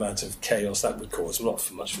certain amount of chaos that would cause. Not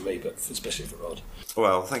for much for me, but especially for Rod.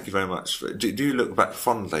 Well, thank you very much. Do you look back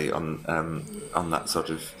fondly on that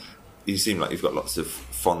sort of? You seem like you've got lots of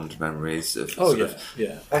fond memories of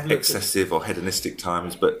excessive or hedonistic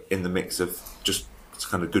times, but in the mix of just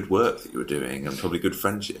kind of good work that you were doing and probably good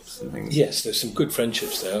friendships and things. Yes, there's some good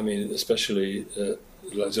friendships there. I mean, especially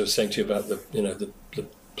as I was saying to you about the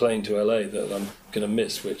plane to LA that I'm going to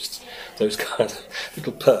miss, which those kind of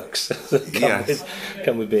little perks that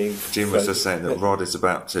come with being. Jim was just saying that Rod is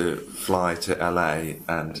about to fly to LA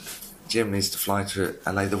and Jim needs to fly to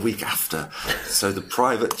LA the week after, so the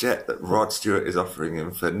private jet that Rod Stewart is offering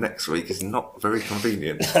him for next week is not very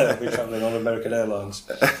convenient. I'll be travelling on American Airlines.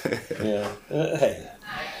 Hey.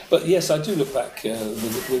 But yes, I do look back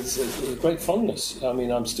with great fondness. I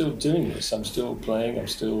mean, I'm still doing this. I'm still playing. I'm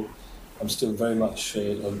still very much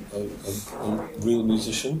a real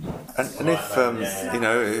musician. And if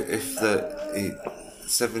the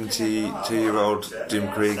 72-year-old Jim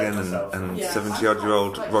Cregan and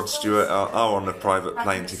 70-odd-year-old Rod Stewart are on a private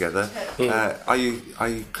plane together, are you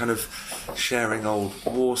kind of sharing old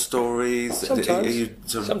war stories? Sometimes. Are you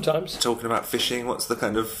Sometimes. Talking about fishing? What's the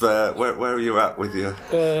kind of where are you at with your?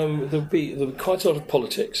 There'll be quite a lot of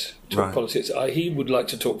politics. Politics. He would like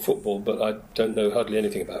to talk football, but I don't know hardly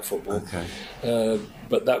anything about football. Okay.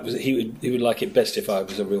 But that was he would like it best if I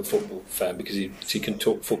was a real football fan, because he can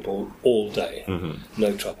talk football all day,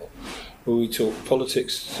 no trouble. But we talk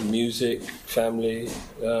politics, music, family,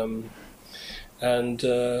 and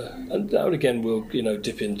now and again we'll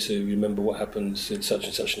dip into remember what happens in such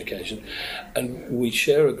and such an occasion, and we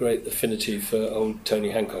share a great affinity for old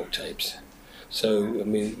Tony Hancock tapes. So I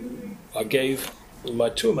mean, I gave my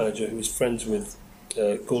tour manager, who was friends with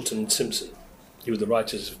Galton and Simpson, he was the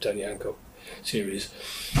writers of Tony Hancock series.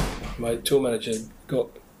 My tour manager got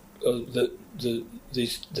the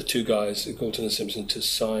two guys, Galton and Simpson,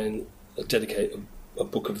 to dedicate a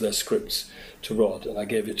book of their scripts to Rod, and I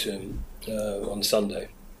gave it to him on Sunday.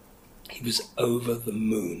 He was over the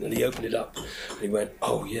moon, and he opened it up and he went,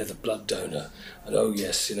 "Oh yeah, the blood donor, and oh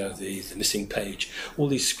yes, the missing page." All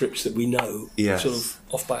these scripts that we know sort of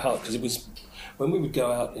off by heart, because it was when we would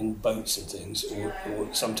go out in boats and things, or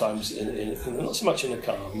sometimes in not so much in a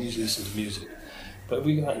car. We usually listen to music, but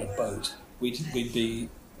we go out in a boat.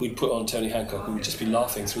 We'd put on Tony Hancock and we'd just be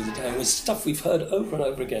laughing through the day. It was stuff we've heard over and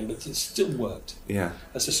over again, but it still worked. Yeah,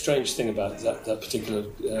 that's a strange thing about that particular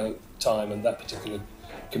time and that particular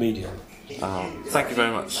comedian. Thank you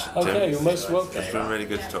very much, Jim. Okay, you're most welcome. It's been really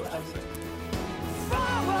good to talk to you.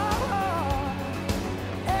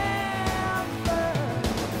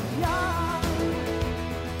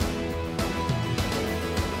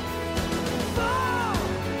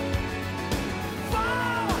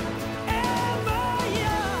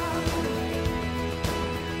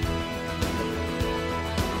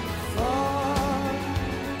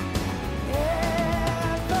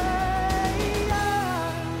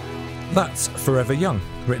 That's Forever Young,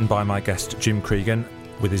 written by my guest Jim Cregan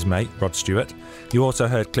with his mate Rod Stewart. You also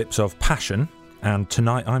heard clips of Passion and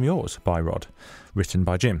Tonight I'm Yours by Rod, written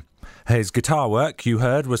by Jim. His guitar work you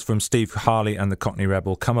heard was from Steve Harley and the Cockney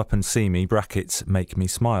Rebel, Come Up and See Me, brackets, Make Me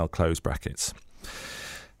Smile, close brackets.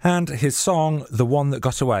 And his song, The One That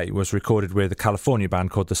Got Away, was recorded with a California band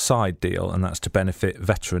called The Side Deal, and that's to benefit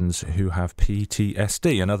veterans who have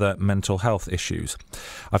PTSD and other mental health issues.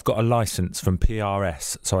 I've got a licence from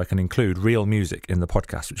PRS, so I can include real music in the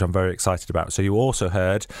podcast, which I'm very excited about. So you also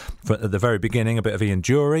heard, at the very beginning, a bit of Ian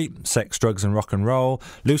Dury, Sex, Drugs and Rock and Roll,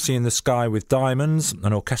 Lucy in the Sky with Diamonds,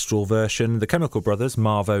 an orchestral version, The Chemical Brothers,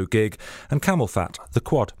 Marvo Gig, and Camel Fat, The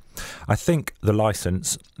Quad. I think the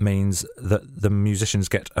licence means that the musicians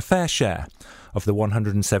get a fair share of the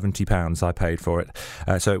 £170 I paid for it.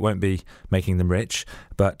 So it won't be making them rich,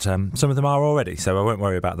 but some of them are already, so I won't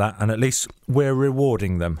worry about that. And at least we're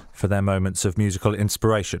rewarding them for their moments of musical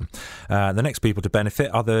inspiration. The next people to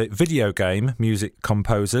benefit are the video game music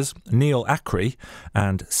composers Neil Ackrey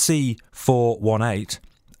and C418,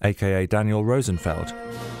 aka Daniel Rosenfeld.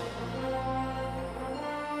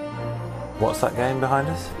 What's that game behind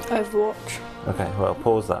us? Overwatch. Okay, well,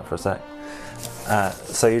 pause that for a sec.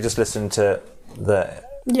 So you just listened to the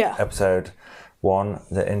Yeah. episode 1,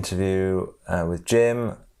 the interview with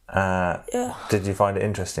Jim. Yeah. Did you find it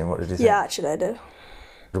interesting? What did you think? Yeah, actually I did.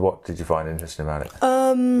 What did you find interesting about it?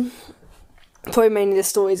 Probably mainly the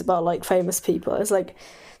stories about like famous people. It's like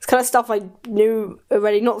it's kind of stuff I knew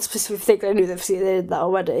already, not specific things I knew that they did that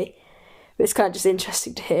already. But it's kind of just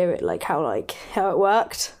interesting to hear it, like how it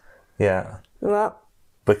worked. Yeah. And that.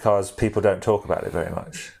 Because people don't talk about it very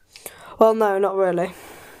much. Well, no, not really.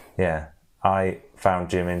 Yeah. I found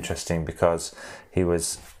Jim interesting because he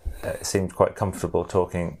seemed quite comfortable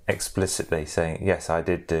talking explicitly, saying, yes, I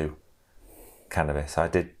did do cannabis, I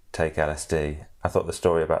did take LSD. I thought the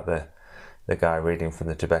story about the guy reading from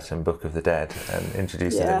the Tibetan Book of the Dead and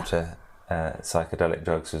introducing them to psychedelic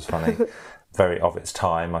drugs was funny. Very of its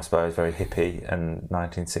time, I suppose, very hippie and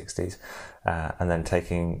 1960s. And then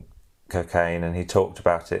taking cocaine, and he talked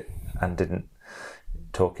about it and didn't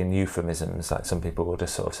talk in euphemisms, like some people will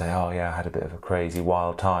just sort of say, oh yeah, I had a bit of a crazy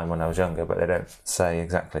wild time when I was younger, but they don't say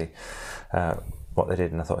exactly what they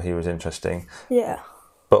did. And I thought he was interesting. Yeah.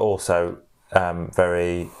 But also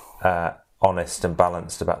very honest and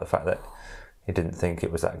balanced about the fact that he didn't think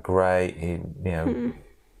it was that great. He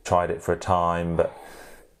tried it for a time, but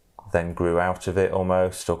then grew out of it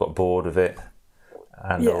almost, or got bored of it.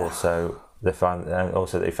 And also that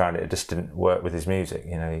he found it just didn't work with his music.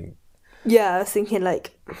 Yeah, I was thinking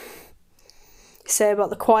like say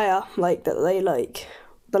about the choir, like that they like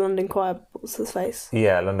the London Choir. What's his face?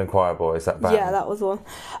 Yeah, London Choir Boys. That band. Yeah, that was one.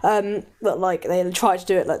 But like they tried to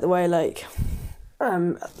do it like the way like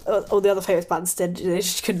all the other famous bands did. They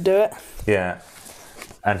just couldn't do it. Yeah,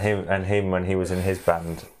 and him when he was in his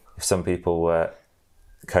band, if some people were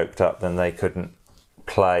coked up, then they couldn't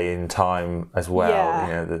play in time as well.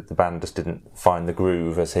 Yeah. The band just didn't find the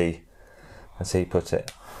groove, as he put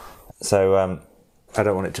it. So I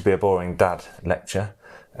don't want it to be a boring dad lecture.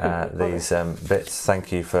 These bits.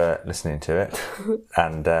 Thank you for listening to it,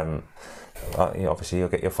 and obviously you'll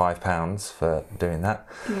get your £5 for doing that.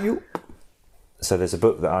 Yep. So there's a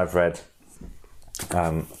book that I've read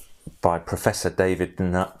by Professor David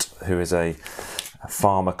Nutt, who is a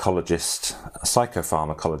pharmacologist, a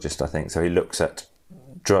psychopharmacologist, I think. So he looks at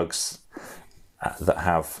drugs that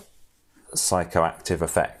have psychoactive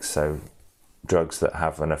effects, so drugs that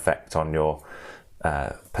have an effect on your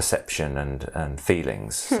perception and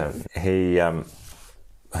feelings. So he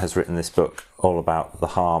has written this book all about the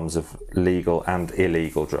harms of legal and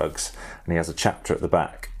illegal drugs, and he has a chapter at the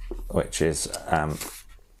back which is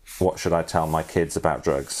what should I tell my kids about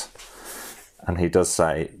drugs? And he does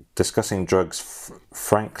say discussing drugs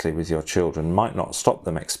frankly with your children might not stop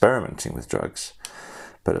them experimenting with drugs,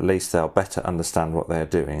 but at least they'll better understand what they're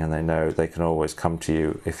doing, and they know they can always come to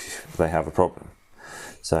you if they have a problem.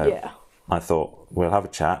 So I thought we'll have a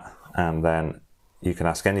chat, and then you can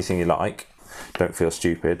ask anything you like. Don't feel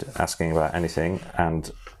stupid asking about anything,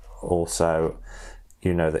 and also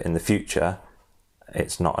that in the future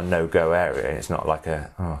it's not a no-go area. It's not like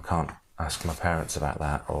I can't ask my parents about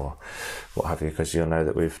that or what have you, because you'll know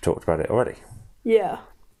that we've talked about it already. Yeah.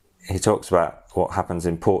 He talks about what happens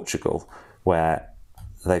in Portugal, where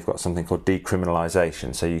they've got something called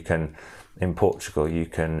decriminalisation. So in Portugal, you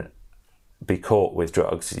can be caught with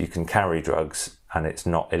drugs, you can carry drugs, and it's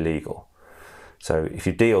not illegal. So if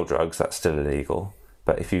you deal drugs, that's still illegal.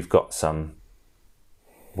 But if you've got some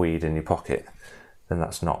weed in your pocket, then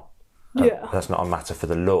that's not a matter for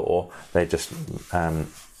the law. They just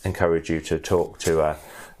encourage you to talk to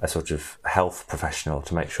a sort of health professional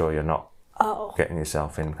to make sure you're not getting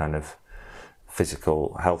yourself in kind of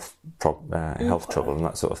physical health trouble and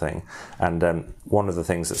that sort of thing. And one of the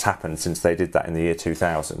things that's happened since they did that in the year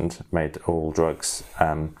 2000, made all drugs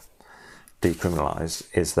decriminalised,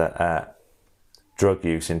 is that drug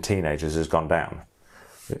use in teenagers has gone down.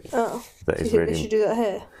 Oh, that do you is think really, they should do that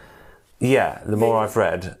here? Yeah, the more I've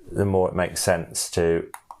read, the more it makes sense to,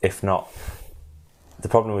 if not, the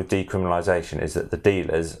problem with decriminalisation is that the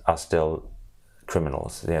dealers are still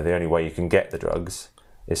criminals. The only way you can get the drugs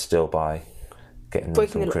is still by getting them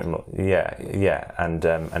from criminal. Yeah, and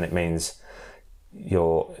it means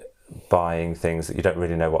buying things that you don't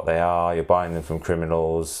really know what they are. You're buying them from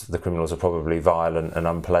criminals. The criminals are probably violent and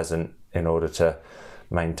unpleasant in order to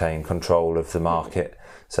maintain control of the market.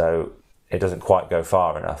 So it doesn't quite go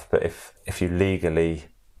far enough. But if you legally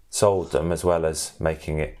sold them as well as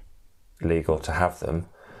making it legal to have them,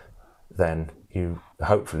 then you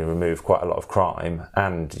hopefully remove quite a lot of crime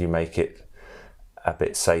and you make it a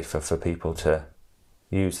bit safer for people to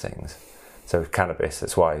use things. So with cannabis,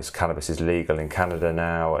 that's why cannabis is legal in Canada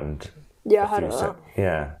now, and Yeah, I heard of that.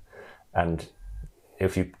 yeah, and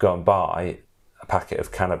if you go and buy a packet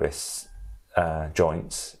of cannabis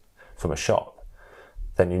joints from a shop,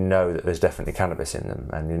 then you know that there's definitely cannabis in them,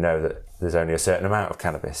 and you know that there's only a certain amount of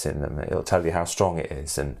cannabis in them. It'll tell you how strong it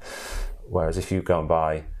is, and whereas if you go and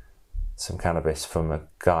buy some cannabis from a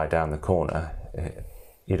guy down the corner,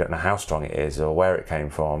 you don't know how strong it is or where it came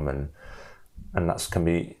from, and that can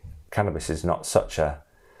be. Cannabis is not such a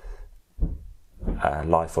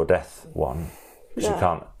life or death one, because you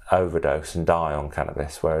can't overdose and die on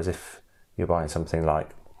cannabis. Whereas if you're buying something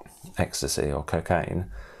like ecstasy or cocaine,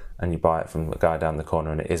 and you buy it from the guy down the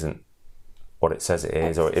corner and it isn't what it says it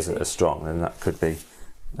is, or it isn't as strong, then that could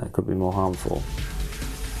be more harmful.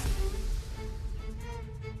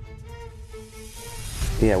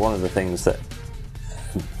 Yeah, one of the things that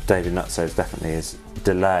David Nutt says definitely is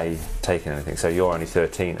delay taking anything. So you're only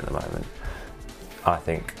 13 at the moment. I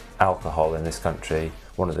think alcohol in this country,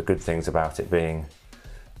 one of the good things about it being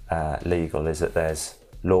legal is that there's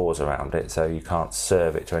laws around it, so you can't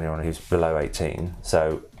serve it to anyone who's below 18.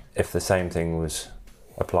 So if the same thing was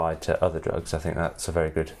applied to other drugs, I think that's a very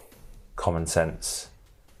good common sense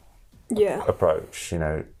approach. You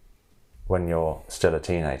know, when you're still a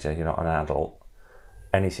teenager, you're not an adult,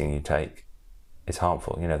 anything you take is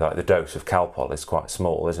harmful. You know, like the dose of Calpol is quite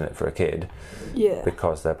small, isn't it, for a kid? Yeah.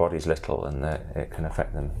 Because their body's little and it can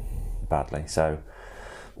affect them badly. So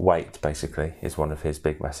weight, basically, is one of his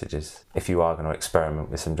big messages. If you are going to experiment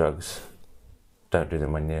with some drugs, don't do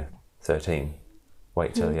them when you're 13.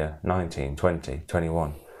 Wait till you're 19, 20,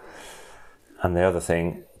 21. And the other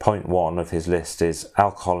thing, point 1 of his list is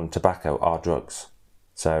alcohol and tobacco are drugs.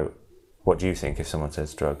 So what do you think if someone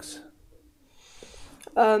says drugs?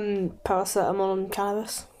 Paracetamol and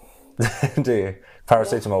cannabis. Do you?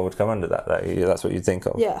 Paracetamol would come under that, though. That's what you'd think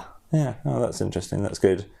of. Yeah. Yeah. Oh, that's interesting. That's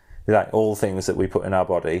good. Like all things that we put in our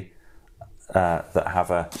body that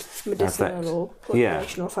have a Medicinal or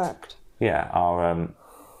recreational effect. Yeah,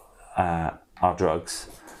 are drugs.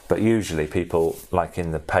 But usually people, like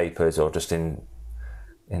in the papers or just in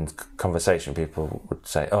conversation, people would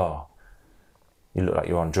say, "Oh, you look like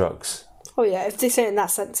you're on drugs." Oh yeah, if they say it in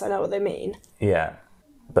that sense, I know what they mean. Yeah,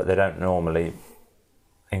 but they don't normally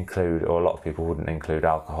include, or a lot of people wouldn't include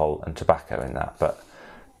alcohol and tobacco in that, but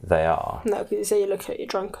they are. No, because they say you look like you're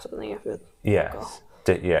drunk or something. Yes.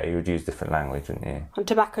 Yeah, you would use different language, wouldn't you? And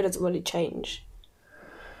tobacco doesn't really change.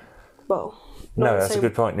 Well, no, that's a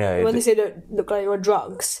good point. Yeah, when they say don't look like you're on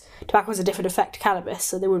drugs, tobacco has a different effect to cannabis,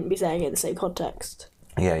 so they wouldn't be saying it in the same context.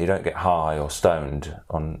 Yeah, you don't get high or stoned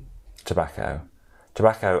on tobacco.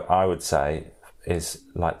 Tobacco, I would say, is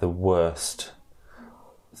like the worst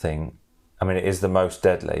thing. I mean, it is the most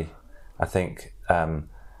deadly. I think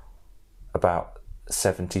about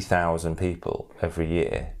 70,000 people every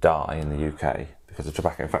year die in the UK because of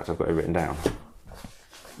tobacco. In fact, I've got it written down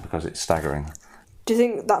because it's staggering. Do you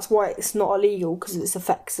think that's why it's not illegal, because its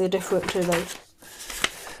effects are different to those?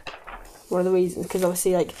 One of the reasons, because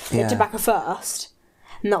obviously, like, Yeah. tobacco first,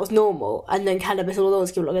 and that was normal, and then cannabis, all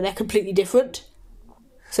those came along, and they're completely different.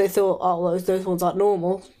 So they thought, oh, those ones aren't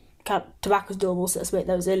normal. Tobacco's normal, so let's make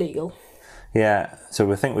those illegal. Yeah, so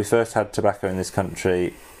we think we first had tobacco in this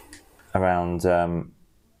country around the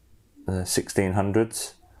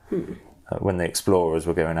 1600s, when the explorers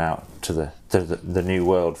were going out to the New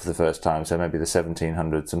World for the first time, so maybe the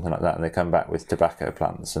 1700s, something like that, and they come back with tobacco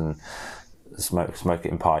plants and smoke it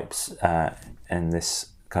in pipes in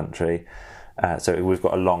this country. So we've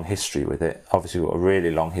got a long history with it. Obviously, we've got a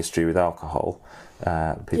really long history with alcohol.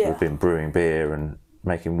 People have been brewing beer and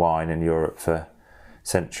making wine in Europe for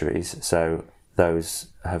centuries, so those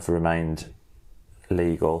have remained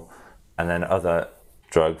legal. And then other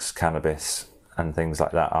drugs, cannabis and things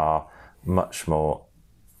like that, are much more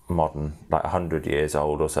modern, like 100 years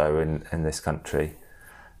old or so in this country.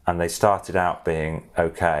 And they started out being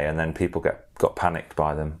okay, and then people got panicked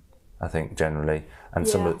by them, I think, generally. And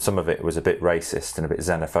some of it was a bit racist and a bit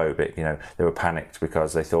xenophobic. You know, they were panicked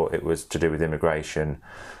because they thought it was to do with immigration.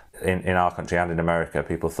 In our country and in America,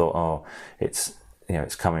 people thought, oh, it's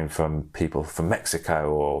coming from people from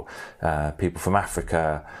Mexico or people from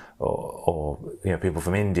Africa or people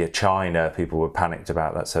from India, China. People were panicked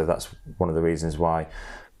about that. So that's one of the reasons why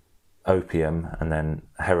opium and then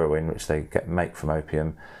heroin, which they make from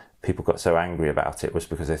opium, people got so angry about it was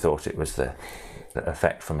because they thought it was the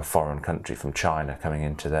effect from a foreign country, from China coming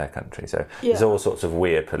into their country. So there's all sorts of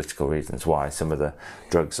weird political reasons why some of the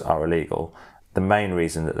drugs are illegal. The main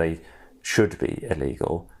reason that they should be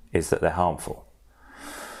illegal is that they're harmful.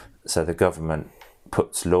 So the government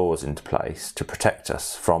puts laws into place to protect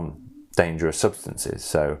us from dangerous substances.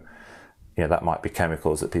 So, that might be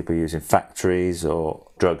chemicals that people use in factories or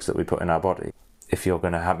drugs that we put in our body. If you're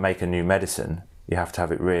going to make a new medicine, you have to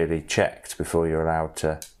have it really checked before you're allowed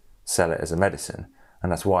to sell it as a medicine.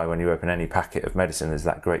 And that's why when you open any packet of medicine, there's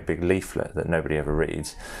that great big leaflet that nobody ever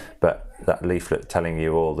reads. But that leaflet telling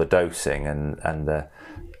you all the dosing and the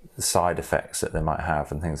side effects that they might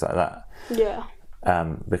have and things like that. Yeah.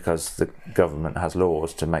 Because the government has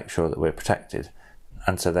laws to make sure that we're protected.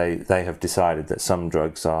 And so they have decided that some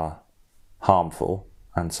drugs are harmful,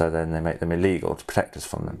 and so then they make them illegal to protect us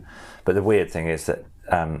from them. But the weird thing is that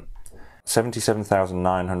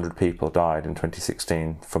 77,900 people died in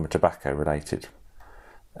 2016 from a tobacco-related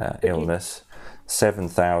illness.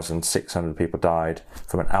 7,600 people died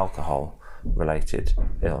from an alcohol-related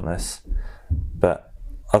illness. But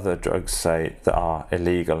other drugs say that are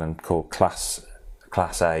illegal and called Class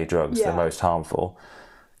A drugs, the most harmful.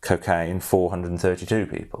 Cocaine, 432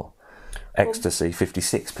 people. Ecstasy,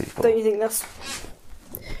 56 people. Don't you think that's...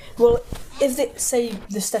 Well, if it, say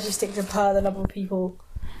the statistics are per the number of people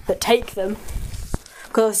that take them,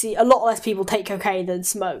 because obviously a lot less people take cocaine than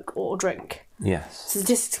smoke or drink. Yes. So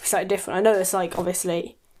statistics are slightly different. I know it's like,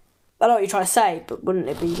 obviously, I know what you're trying to say, but wouldn't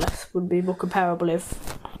it be more comparable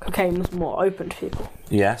if cocaine was more open to people?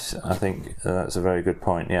 Yes, I think that's a very good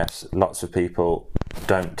point. Yes, lots of people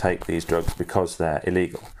don't take these drugs because they're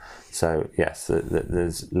illegal. So yes,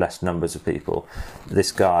 there's less numbers of people.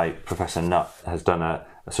 This guy, Professor Nutt, has done a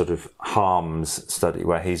sort of harms study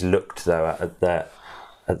where he's looked though at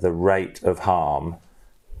the rate of harm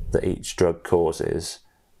that each drug causes,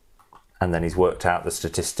 and then he's worked out the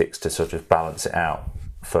statistics to sort of balance it out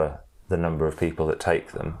for the number of people that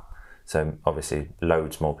take them. So obviously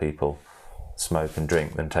loads more people smoke and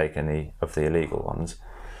drink than take any of the illegal ones.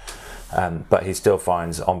 But he still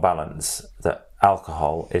finds on balance that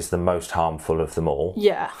alcohol is the most harmful of them all.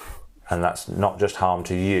 Yeah. And that's not just harm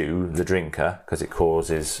to you, the drinker, because it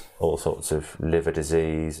causes all sorts of liver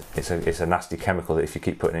disease. It's a nasty chemical that if you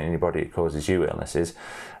keep putting it in your body, it causes you illnesses.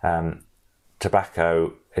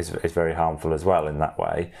 Tobacco is very harmful as well in that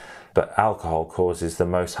way. But alcohol causes the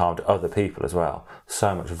most harm to other people as well.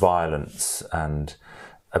 So much violence and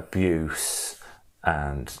abuse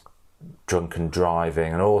and drunken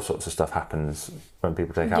driving and all sorts of stuff happens when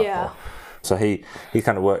people take alcohol. Yeah. So he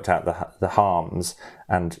kind of worked out the harms,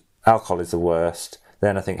 and alcohol is the worst.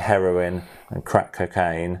 Then I think heroin and crack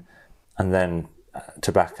cocaine, and then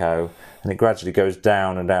tobacco, and it gradually goes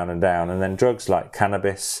down and down and down. And then drugs like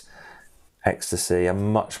cannabis, ecstasy are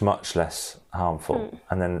much, much less harmful.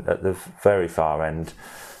 And then at the very far end,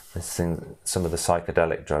 some of the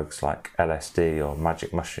psychedelic drugs like LSD or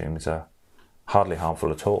magic mushrooms are hardly harmful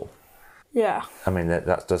at all. Yeah. I mean,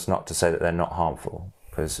 that's just not to say that they're not harmful,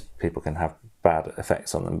 because people can have bad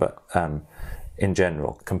effects on them. But in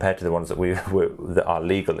general, compared to the ones that that are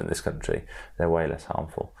legal in this country, they're way less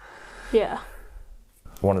harmful. Yeah.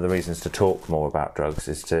 One of the reasons to talk more about drugs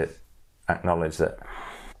is to acknowledge that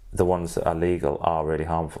the ones that are legal are really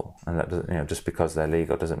harmful, and that doesn't, just because they're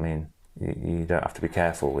legal doesn't mean you don't have to be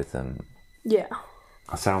careful with them. Yeah.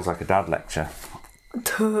 That sounds like a dad lecture.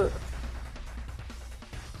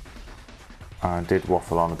 I did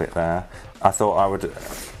waffle on a bit there. I thought I would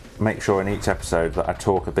make sure in each episode that I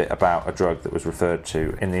talk a bit about a drug that was referred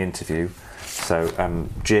to in the interview. So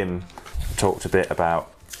Jim talked a bit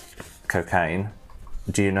about cocaine.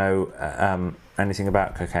 Do you know anything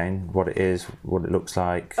about cocaine? What it is, what it looks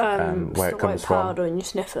like, where it comes from? Powder and you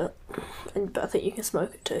sniff it, but I think you can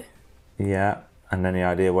smoke it too. Yeah, and any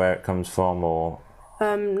idea where it comes from, or?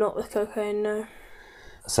 Not with cocaine, no.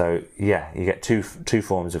 So yeah, you get two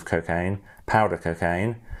forms of cocaine. Powder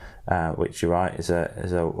cocaine, which you're right is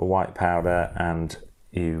a white powder, and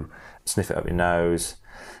you sniff it up your nose,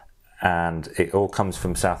 and it all comes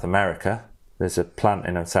from South America. There's a plant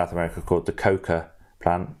in South America called the coca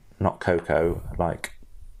plant, not cocoa like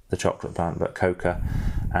the chocolate plant, but coca,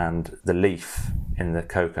 and the leaf in the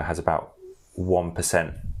coca has about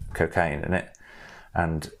 1% cocaine in it,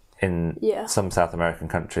 and in some South American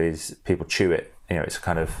countries people chew it. It's a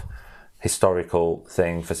kind of historical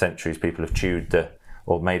thing. For centuries people have chewed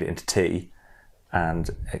or made it into tea, and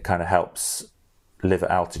it kind of helps live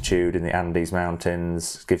at altitude in the Andes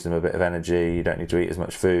mountains, gives them a bit of energy, you don't need to eat as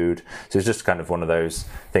much food. So it's just kind of one of those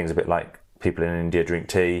things, a bit like people in India drink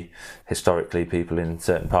tea. Historically, people in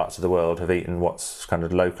certain parts of the world have eaten what's kind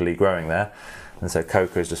of locally growing there. And so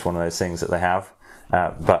coca is just one of those things that they have.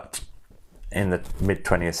 But in the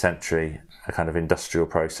mid-20th century, a kind of industrial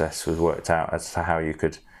process was worked out as to how you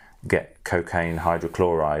could get cocaine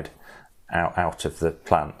hydrochloride out of the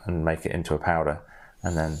plant and make it into a powder.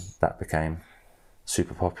 And then that became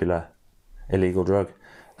super popular illegal drug.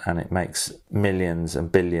 And it makes millions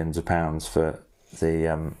and billions of pounds for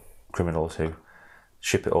the criminals who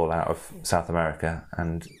ship it all out of South America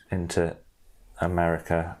and into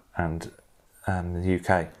America and the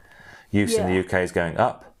UK. Use in the UK is going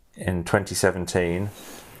up. In 2017,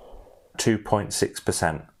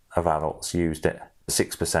 2.6% of adults used it.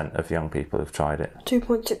 6% of young people have tried it.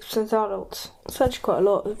 2.6% adults. It's actually quite a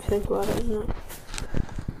lot if you think about it, isn't it?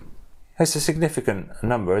 It's a significant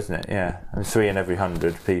number, isn't it? Yeah. I mean, 3 in every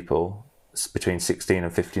 100 people between 16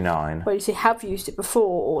 and 59 Well, you say have used it before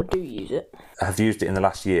or do use it? have used it in the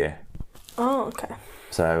last year. Oh, okay.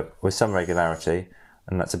 So with some regularity,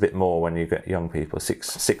 and that's a bit more when you get young people,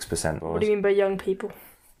 6%. What do you mean by young people?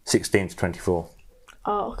 16 to 24.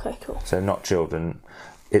 Oh, okay, cool. So not children.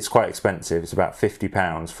 It's quite expensive. It's about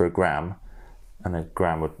 £50 for a gram, and a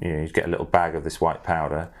gram would, you'd get a little bag of this white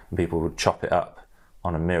powder, and people would chop it up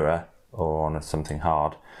on a mirror or on something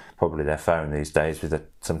hard, probably their phone these days with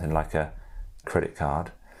something like a credit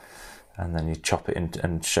card, and then you chop it into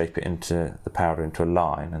and shape it into the powder into a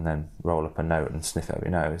line, and then roll up a note and sniff it up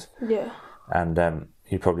your nose. Yeah. And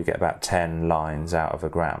you probably get about 10 lines out of a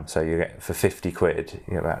gram. So you get, for 50 quid,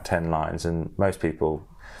 you get about 10 lines, and most people,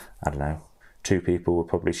 I don't know, 2 people would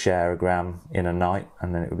probably share a gram in a night,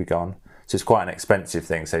 and then it would be gone. So it's quite an expensive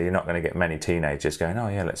thing, so you're not going to get many teenagers going, oh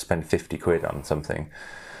yeah, let's spend 50 quid on something.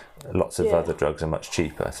 Lots of other drugs are much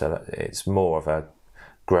cheaper, so it's more of a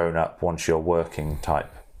grown-up, once you're working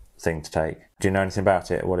type thing to take. Do you know anything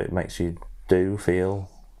about it, what it makes you do,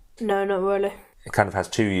 feel? No, not really. It kind of has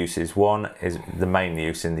 2 uses. One is, the main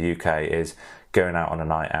use in the UK is going out on a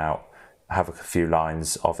night out, have a few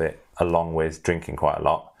lines of it, along with drinking quite a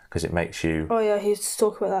lot, because it makes you... Oh yeah, he used to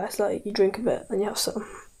talk about that. It's like you drink a bit and you have some.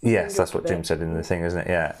 Yes, that's what Jim said in the thing, isn't it?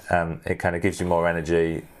 Yeah. It kind of gives you more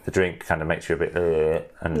energy. The drink kind of makes you a bit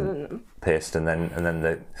and pissed, and then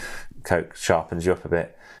the Coke sharpens you up a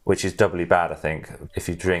bit, which is doubly bad, I think. If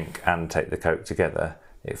you drink and take the Coke together,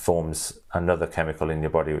 it forms another chemical in your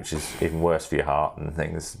body, which is even worse for your heart and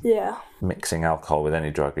things. Yeah. Mixing alcohol with any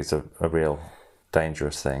drug is a real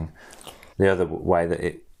dangerous thing. The other way that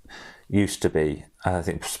it used to be, I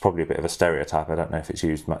think it's probably a bit of a stereotype, I don't know if it's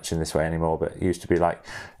used much in this way anymore, but it used to be like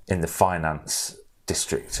in the finance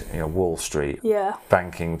district, Wall Street,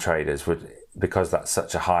 banking traders would, because that's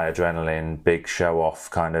such a high adrenaline, big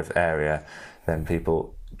show-off kind of area, then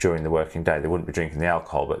people during the working day, they wouldn't be drinking the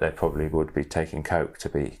alcohol, but they probably would be taking Coke to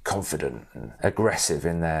be confident and aggressive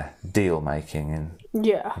in their deal making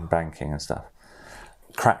and banking and stuff.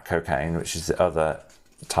 Crack cocaine, which is the other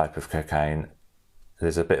type of cocaine,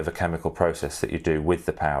 there's a bit of a chemical process that you do with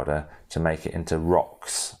the powder to make it into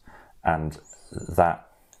rocks, and that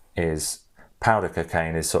is, powder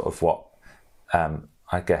cocaine is sort of what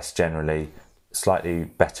I guess generally slightly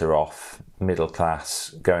better off, middle class,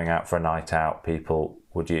 going out for a night out people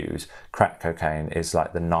would use. Crack cocaine is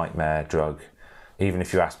like the nightmare drug. Even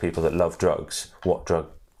if you ask people that love drugs, what drug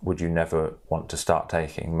would you never want to start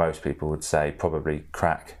taking? Most people would say probably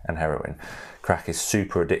crack and heroin. Crack is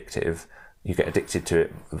super addictive. You get addicted to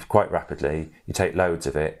it quite rapidly. You take loads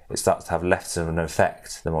of it. It starts to have less of an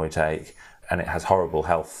effect the more you take, and it has horrible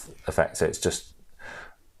health effects. So it's just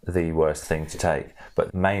the worst thing to take.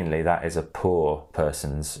 But mainly that is a poor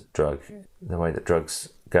person's drug. The way that drugs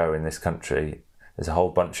go in this country, there's a whole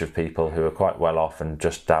bunch of people who are quite well off and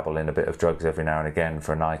just dabble in a bit of drugs every now and again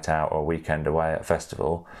for a night out or a weekend away at a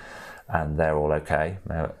festival, and they're all okay.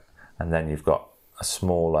 And then you've got a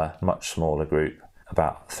smaller, much smaller group,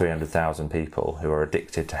 about 300,000 people who are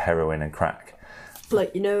addicted to heroin and crack.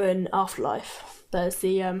 Like, in Afterlife, there's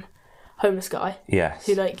the homeless guy. Yes.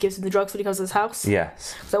 Who gives him the drugs when he comes to his house.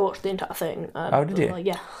 Yes. So I watched the entire thing. Oh, did you?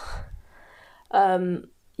 Yeah.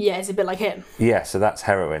 Yeah, it's a bit like him. Yeah, so that's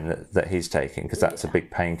heroin that he's taking, because that's a big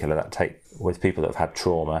painkiller that take with people that have had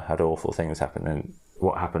trauma, had awful things happen. And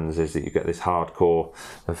what happens is that you get this hardcore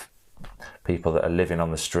of people that are living on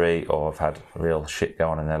the street or have had real shit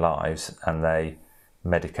going on in their lives, and they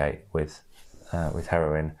medicate with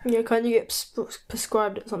heroin. Yeah, can't you get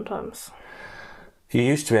prescribed it sometimes? You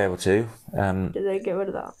used to be able to. Did they get rid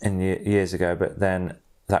of that? Years ago, but then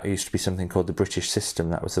that used to be something called the British system.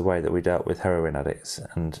 That was the way that we dealt with heroin addicts,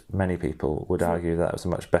 and many people would argue that was a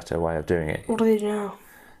much better way of doing it. What do they do now?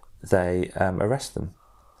 They arrest them,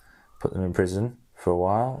 put them in prison for a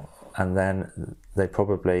while, and then they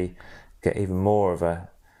probably get even more of a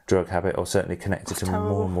drug habit, or certainly connected to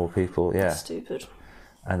more and more people. Yeah, That's stupid.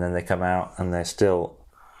 and then they come out and they're still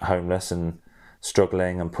homeless and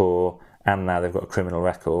struggling and poor, and now they've got a criminal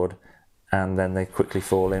record, and then they quickly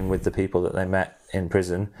fall in with the people that they met in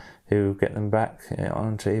prison who get them back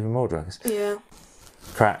onto even more drugs. Yeah.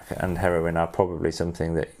 Crack and heroin are probably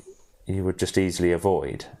something that you would just easily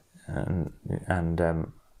avoid, and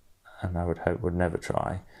I would hope would never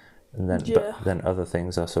try. And then, but then other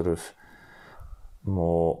things are sort of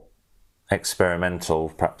more experimental,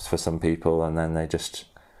 perhaps for some people, and then they just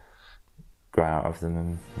grow out of them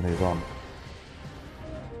and move on.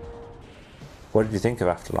 What did you think of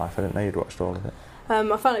Afterlife? I didn't know you'd watched all of it.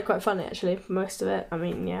 I found it quite funny, actually, most of it. I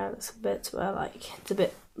mean, yeah, there's a bit where, like, it's a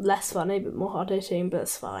bit less funny, a bit more hard-hitting, but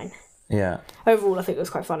it's fine. Yeah. Overall, I think it was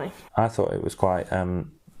quite funny. I thought it was quite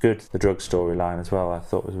good, the drug storyline as well. I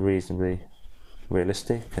thought it was reasonably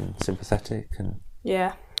realistic and sympathetic. And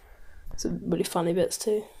Yeah. Some really funny bits,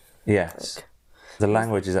 too. yes. Like, the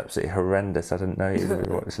language is absolutely horrendous. I didn't know you were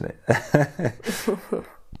watching it.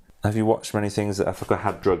 Have you watched many things that I forgot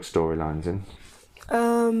had drug storylines in?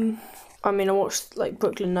 I mean, I watched, like,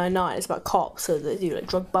 Brooklyn Nine-Nine. It's about cops, so they do, like,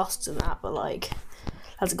 drug busts and that, but, like,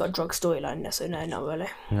 hasn't got a drug storyline in there, so no, not really.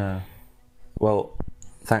 No. Well,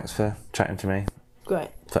 thanks for chatting to me. Great.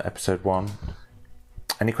 For episode 1.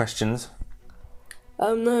 Any questions?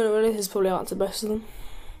 No, not really. This probably answered most of them.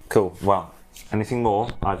 Cool. Well, anything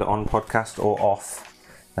more, either on podcast or off,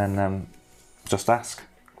 then just ask.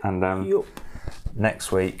 And Yup.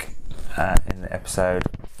 next week in the episode,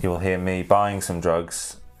 you'll hear me buying some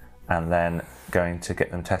drugs and then going to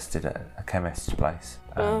get them tested at a chemist's place.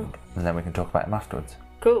 And then we can talk about them afterwards.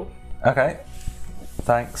 Cool. Okay.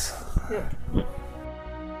 Thanks. Yeah.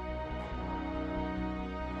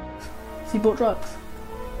 So you bought drugs?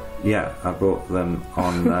 Yeah, I bought them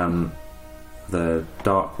on the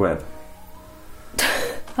dark web.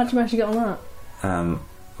 How did you manage to get on that?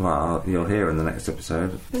 Well, you'll hear in the next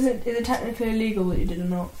episode. Is it technically illegal what you did or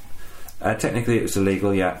not? Technically, it was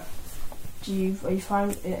illegal, yeah. Are you fine?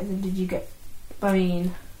 Did you get? I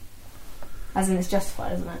mean, as in it's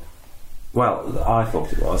justified, isn't it? Well, I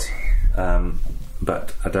thought it was,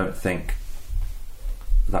 but I don't think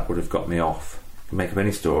that would have got me off. Make up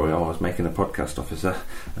any story. Oh, I was making a podcast officer,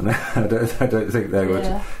 and I don't think they would.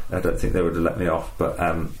 Yeah. I don't think they would have let me off. But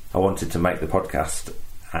I wanted to make the podcast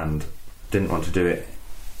and didn't want to do it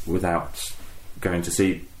without going to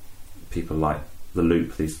see people like the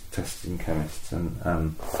Loop, these testing chemists, and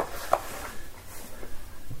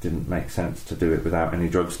it didn't make sense to do it without any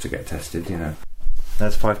drugs to get tested. You know.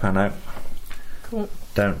 There's a £5 note. Cool.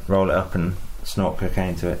 Don't roll it up and snort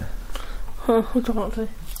cocaine to it. Huh, I don't want to.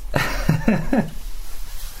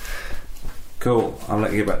 Cool, I'll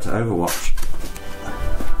let you get back to Overwatch.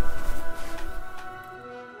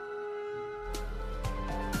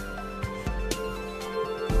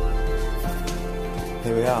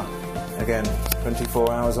 Here we are, again,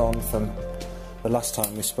 24 hours on from the last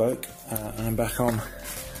time we spoke. I'm back on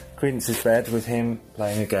Credence's bed with him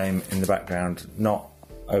playing a game in the background, not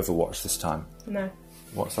Overwatch this time. No.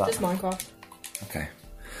 What's that? Just Minecraft. Okay.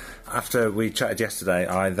 After we chatted yesterday,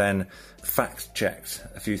 I then fact-checked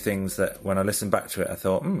a few things that when I listened back to it, I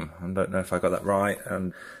thought, I don't know if I got that right.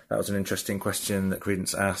 And that was an interesting question that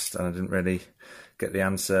Credence asked, and I didn't really get the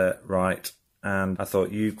answer right. And I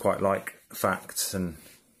thought you quite like facts and,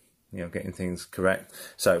 getting things correct.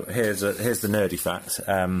 So here's the nerdy fact.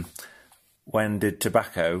 When did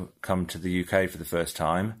tobacco come to the UK for the first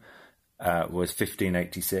time? Was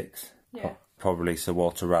 1586. Yeah. Probably Sir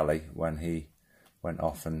Walter Raleigh when he went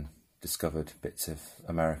off and discovered bits of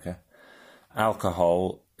America.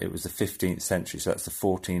 Alcohol, it was the 15th century, so that's the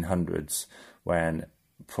 1400s, when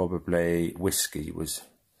probably whiskey was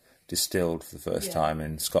distilled for the first time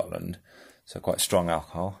in Scotland, so quite strong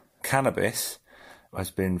alcohol. Cannabis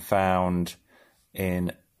has been found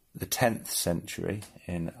in the 10th century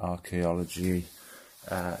in archaeology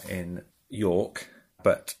in York,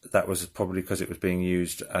 but that was probably because it was being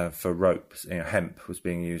used for ropes. Hemp was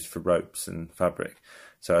being used for ropes and fabric.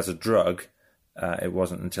 So as a drug, it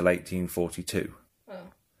wasn't until 1842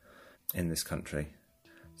 in this country.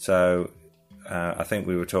 So I think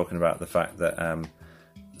we were talking about the fact that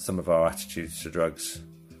some of our attitudes to drugs,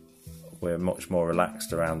 we're much more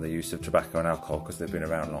relaxed around the use of tobacco and alcohol because they've been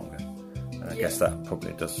around longer. And I guess that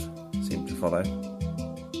probably does seem to follow.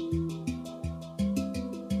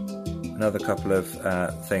 Another couple of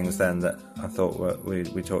things then that I thought we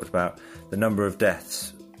talked about, the number of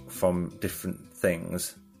deaths from different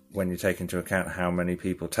things when you take into account how many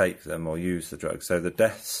people take them or use the drugs. So the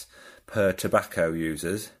deaths per tobacco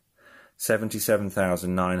users,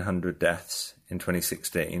 77,900 deaths in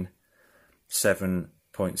 2016,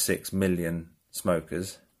 7.6 million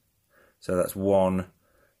smokers. So that's 1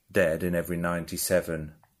 dead in every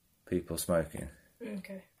 97 people smoking.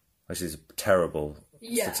 Okay. Which is a terrible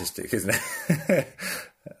statistic, isn't it?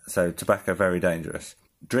 So tobacco, very dangerous.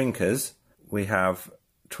 Drinkers, we have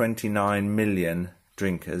 29 million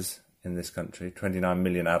drinkers in this country. 29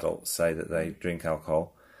 million adults say that they drink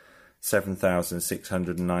alcohol.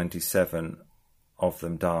 7,697 of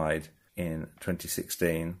them died in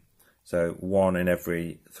 2016. So 1 in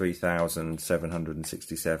every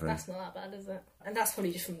 3,767. That's not that bad, is it? And that's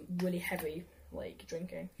probably just from really heavy, like,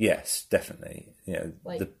 drinking. Yes, definitely. You know,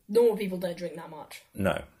 Like, normal people don't drink that much.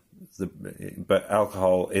 no. But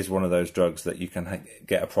alcohol is one of those drugs that you can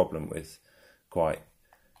get a problem with quite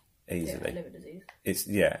easily. Yeah, liver disease.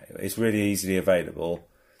 It's really easily available,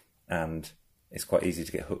 and it's quite easy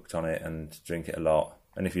to get hooked on it and drink it a lot.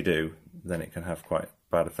 And if you do, then it can have quite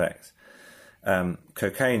bad effects.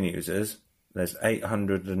 Cocaine users, there's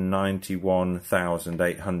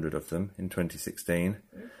 891,800 of them in 2016.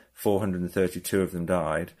 432 of them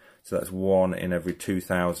died, so that's 1 in every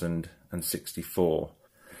 2,064.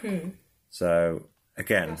 So,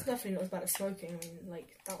 again... That's definitely not as bad as smoking. I mean,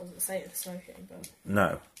 like, that wasn't the same as smoking, but...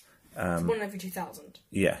 No. It's 1 in every 2,000.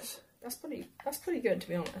 Yes. That's pretty good, to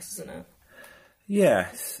be honest, isn't it?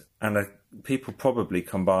 Yes, and people probably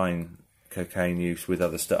combine cocaine use with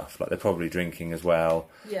other stuff, like they're probably drinking as well.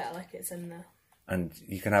 Yeah, like it's in there. And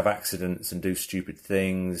you can have accidents and do stupid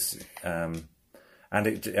things, and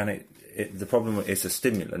the problem is a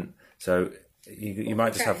stimulant. So you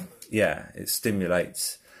might just have it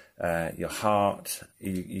stimulates your heart, so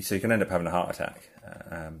you can end up having a heart attack.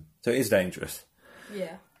 So it is dangerous.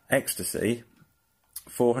 Yeah. Ecstasy,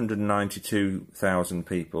 492,000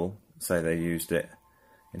 people say they used it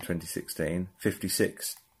in 2016.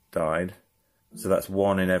 56 died. So that's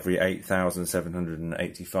 1 in every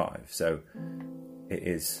 8,785. So it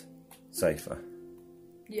is safer.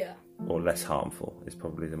 Yeah. Or less harmful is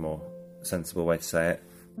probably the more sensible way to say it.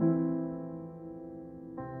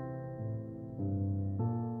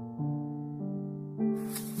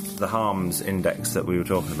 The harms index that we were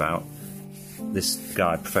talking about, this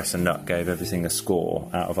guy, Professor Nutt, gave everything a score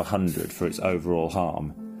out of 100 for its overall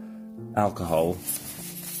harm. Alcohol,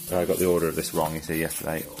 I got the order of this wrong, you see,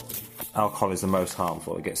 yesterday. Alcohol is the most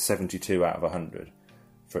harmful. It gets 72 out of 100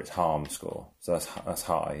 for its harm score. So that's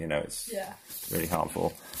high, you know, it's really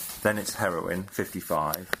harmful. Then it's heroin,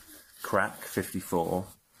 55, crack, 54,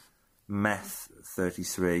 meth,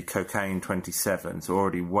 33, cocaine, 27, so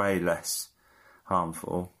already way less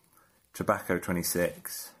harmful. Tobacco,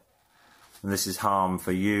 26. And this is harm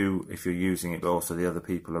for you if you're using it, but also the other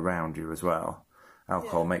people around you as well.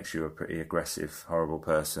 Alcohol makes you a pretty aggressive, horrible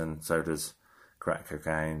person. So does crack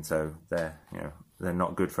cocaine. So they're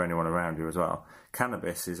not good for anyone around you as well.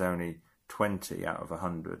 Cannabis is only 20 out of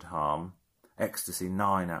 100 harm. Ecstasy,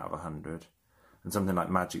 9 out of 100. And something like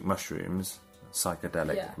magic mushrooms,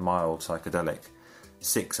 psychedelic, mild psychedelic,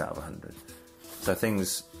 6 out of 100. So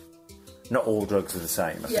things... Not all drugs are the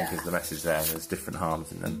same, I think is the message there. There's different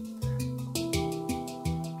harms in them.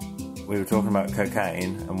 We were talking about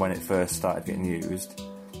cocaine, and when it first started getting used,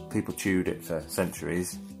 people chewed it for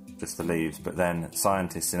centuries, just the leaves, but then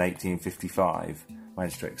scientists in 1855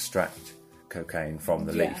 managed to extract cocaine from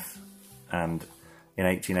the leaf. And in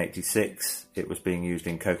 1886, it was being used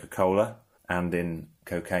in Coca-Cola and in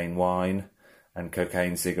cocaine wine and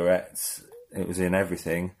cocaine cigarettes. It was in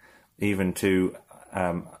everything, even to...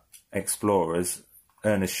 explorers,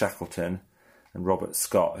 Ernest Shackleton and Robert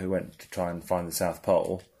Scott, who went to try and find the South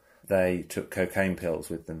Pole, they took cocaine pills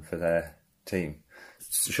with them for their team.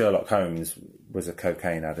 Sherlock Holmes was a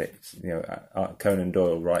cocaine addict. You know, Conan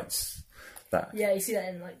Doyle writes that. Yeah, you see that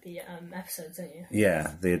in like the episodes, don't you?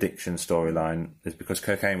 Yeah, the addiction storyline is because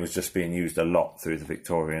cocaine was just being used a lot through the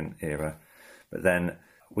Victorian era. But then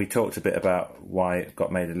we talked a bit about why it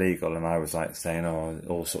got made illegal, and I was like saying,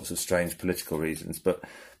 all sorts of strange political reasons. But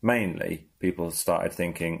mainly, people started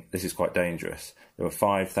thinking, this is quite dangerous. There were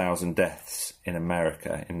 5,000 deaths in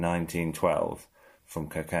America in 1912 from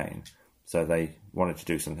cocaine. So they wanted to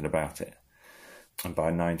do something about it. And by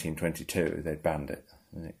 1922, they'd banned it.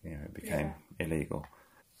 And it became illegal.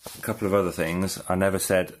 A couple of other things. I never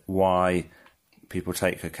said why people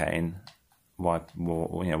take cocaine, what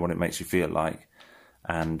it makes you feel like.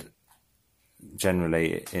 And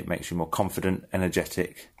generally it makes you more confident,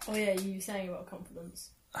 energetic. Oh yeah, you were saying about confidence.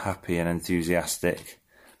 Happy and enthusiastic.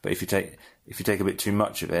 But if you take a bit too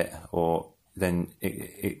much of it, or then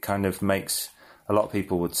it kind of makes... A lot of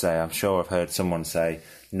people would say, I'm sure I've heard someone say,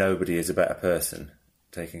 nobody is a better person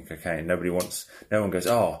taking cocaine. No one goes,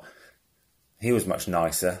 he was much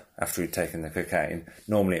nicer after he'd taken the cocaine.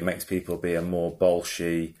 Normally it makes people be a more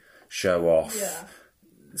bolshy, show-off,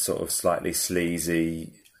 sort of slightly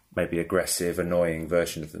sleazy, maybe aggressive, annoying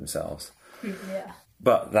version of themselves. Yeah.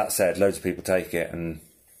 But that said, loads of people take it, and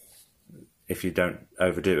if you don't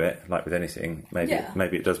overdo it, like with anything, maybe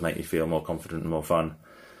it does make you feel more confident and more fun.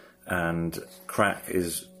 And crack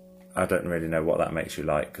is, I don't really know what that makes you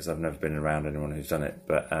like, because I've never been around anyone who's done it,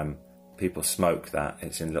 but people smoke that.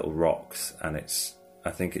 It's in little rocks, and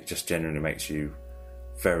I think it just generally makes you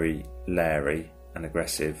very leery and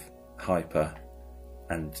aggressive, hyper,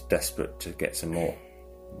 and desperate to get some more.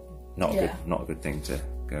 Not a good thing to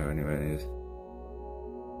go anywhere with.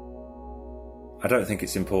 I don't think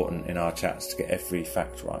it's important in our chats to get every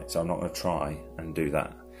fact right, so I'm not going to try and do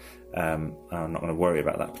that. I'm not going to worry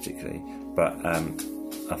about that particularly, but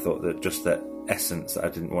I thought that just that essence that I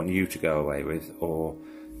didn't want you to go away with, or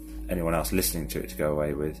anyone else listening to it to go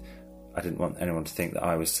away with, I didn't want anyone to think that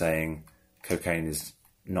I was saying cocaine is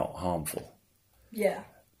not harmful. Yeah.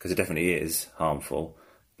 Because it definitely is harmful,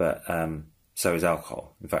 but so is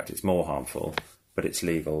alcohol. In fact, it's more harmful, but it's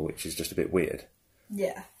legal, which is just a bit weird.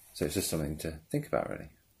 Yeah. So it's just something to think about, really.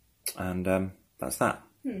 And that's that.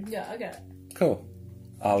 Yeah, I get it. Cool.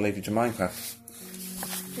 I'll leave you to Minecraft.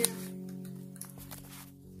 Yeah.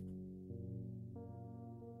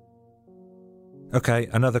 Okay,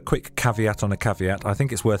 another quick caveat on a caveat. I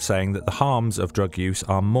think it's worth saying that the harms of drug use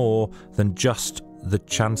are more than just the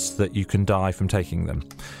chance that you can die from taking them.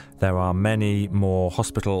 There are many more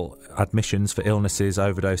hospital admissions for illnesses,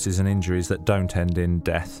 overdoses and injuries that don't end in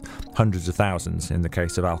death. Hundreds of thousands in the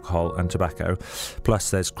case of alcohol and tobacco.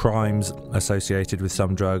 Plus there's crimes associated with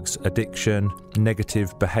some drugs, addiction,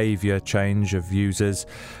 negative behaviour change of users,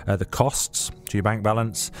 the costs to your bank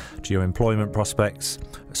balance, to your employment prospects,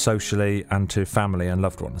 socially and to family and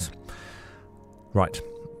loved ones. Right.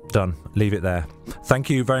 Done. Leave it there. Thank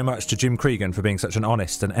you very much to Jim Cregan for being such an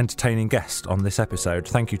honest and entertaining guest on this episode.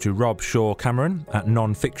 Thank you to Rob Shaw Cameron at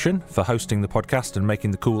Non-Fiction for hosting the podcast and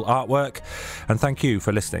making the cool artwork. And thank you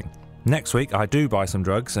for listening. Next week, I do buy some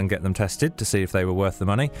drugs and get them tested to see if they were worth the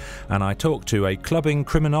money. And I talk to a clubbing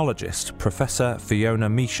criminologist, Professor Fiona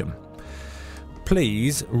Measham.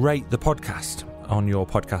 Please rate the podcast on your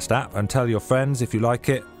podcast app and tell your friends if you like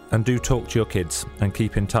it. And do talk to your kids and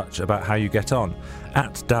keep in touch about how you get on.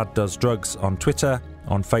 At Dad Does Drugs on Twitter,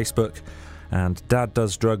 on Facebook, and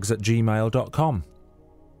daddoesdrugs@gmail.com.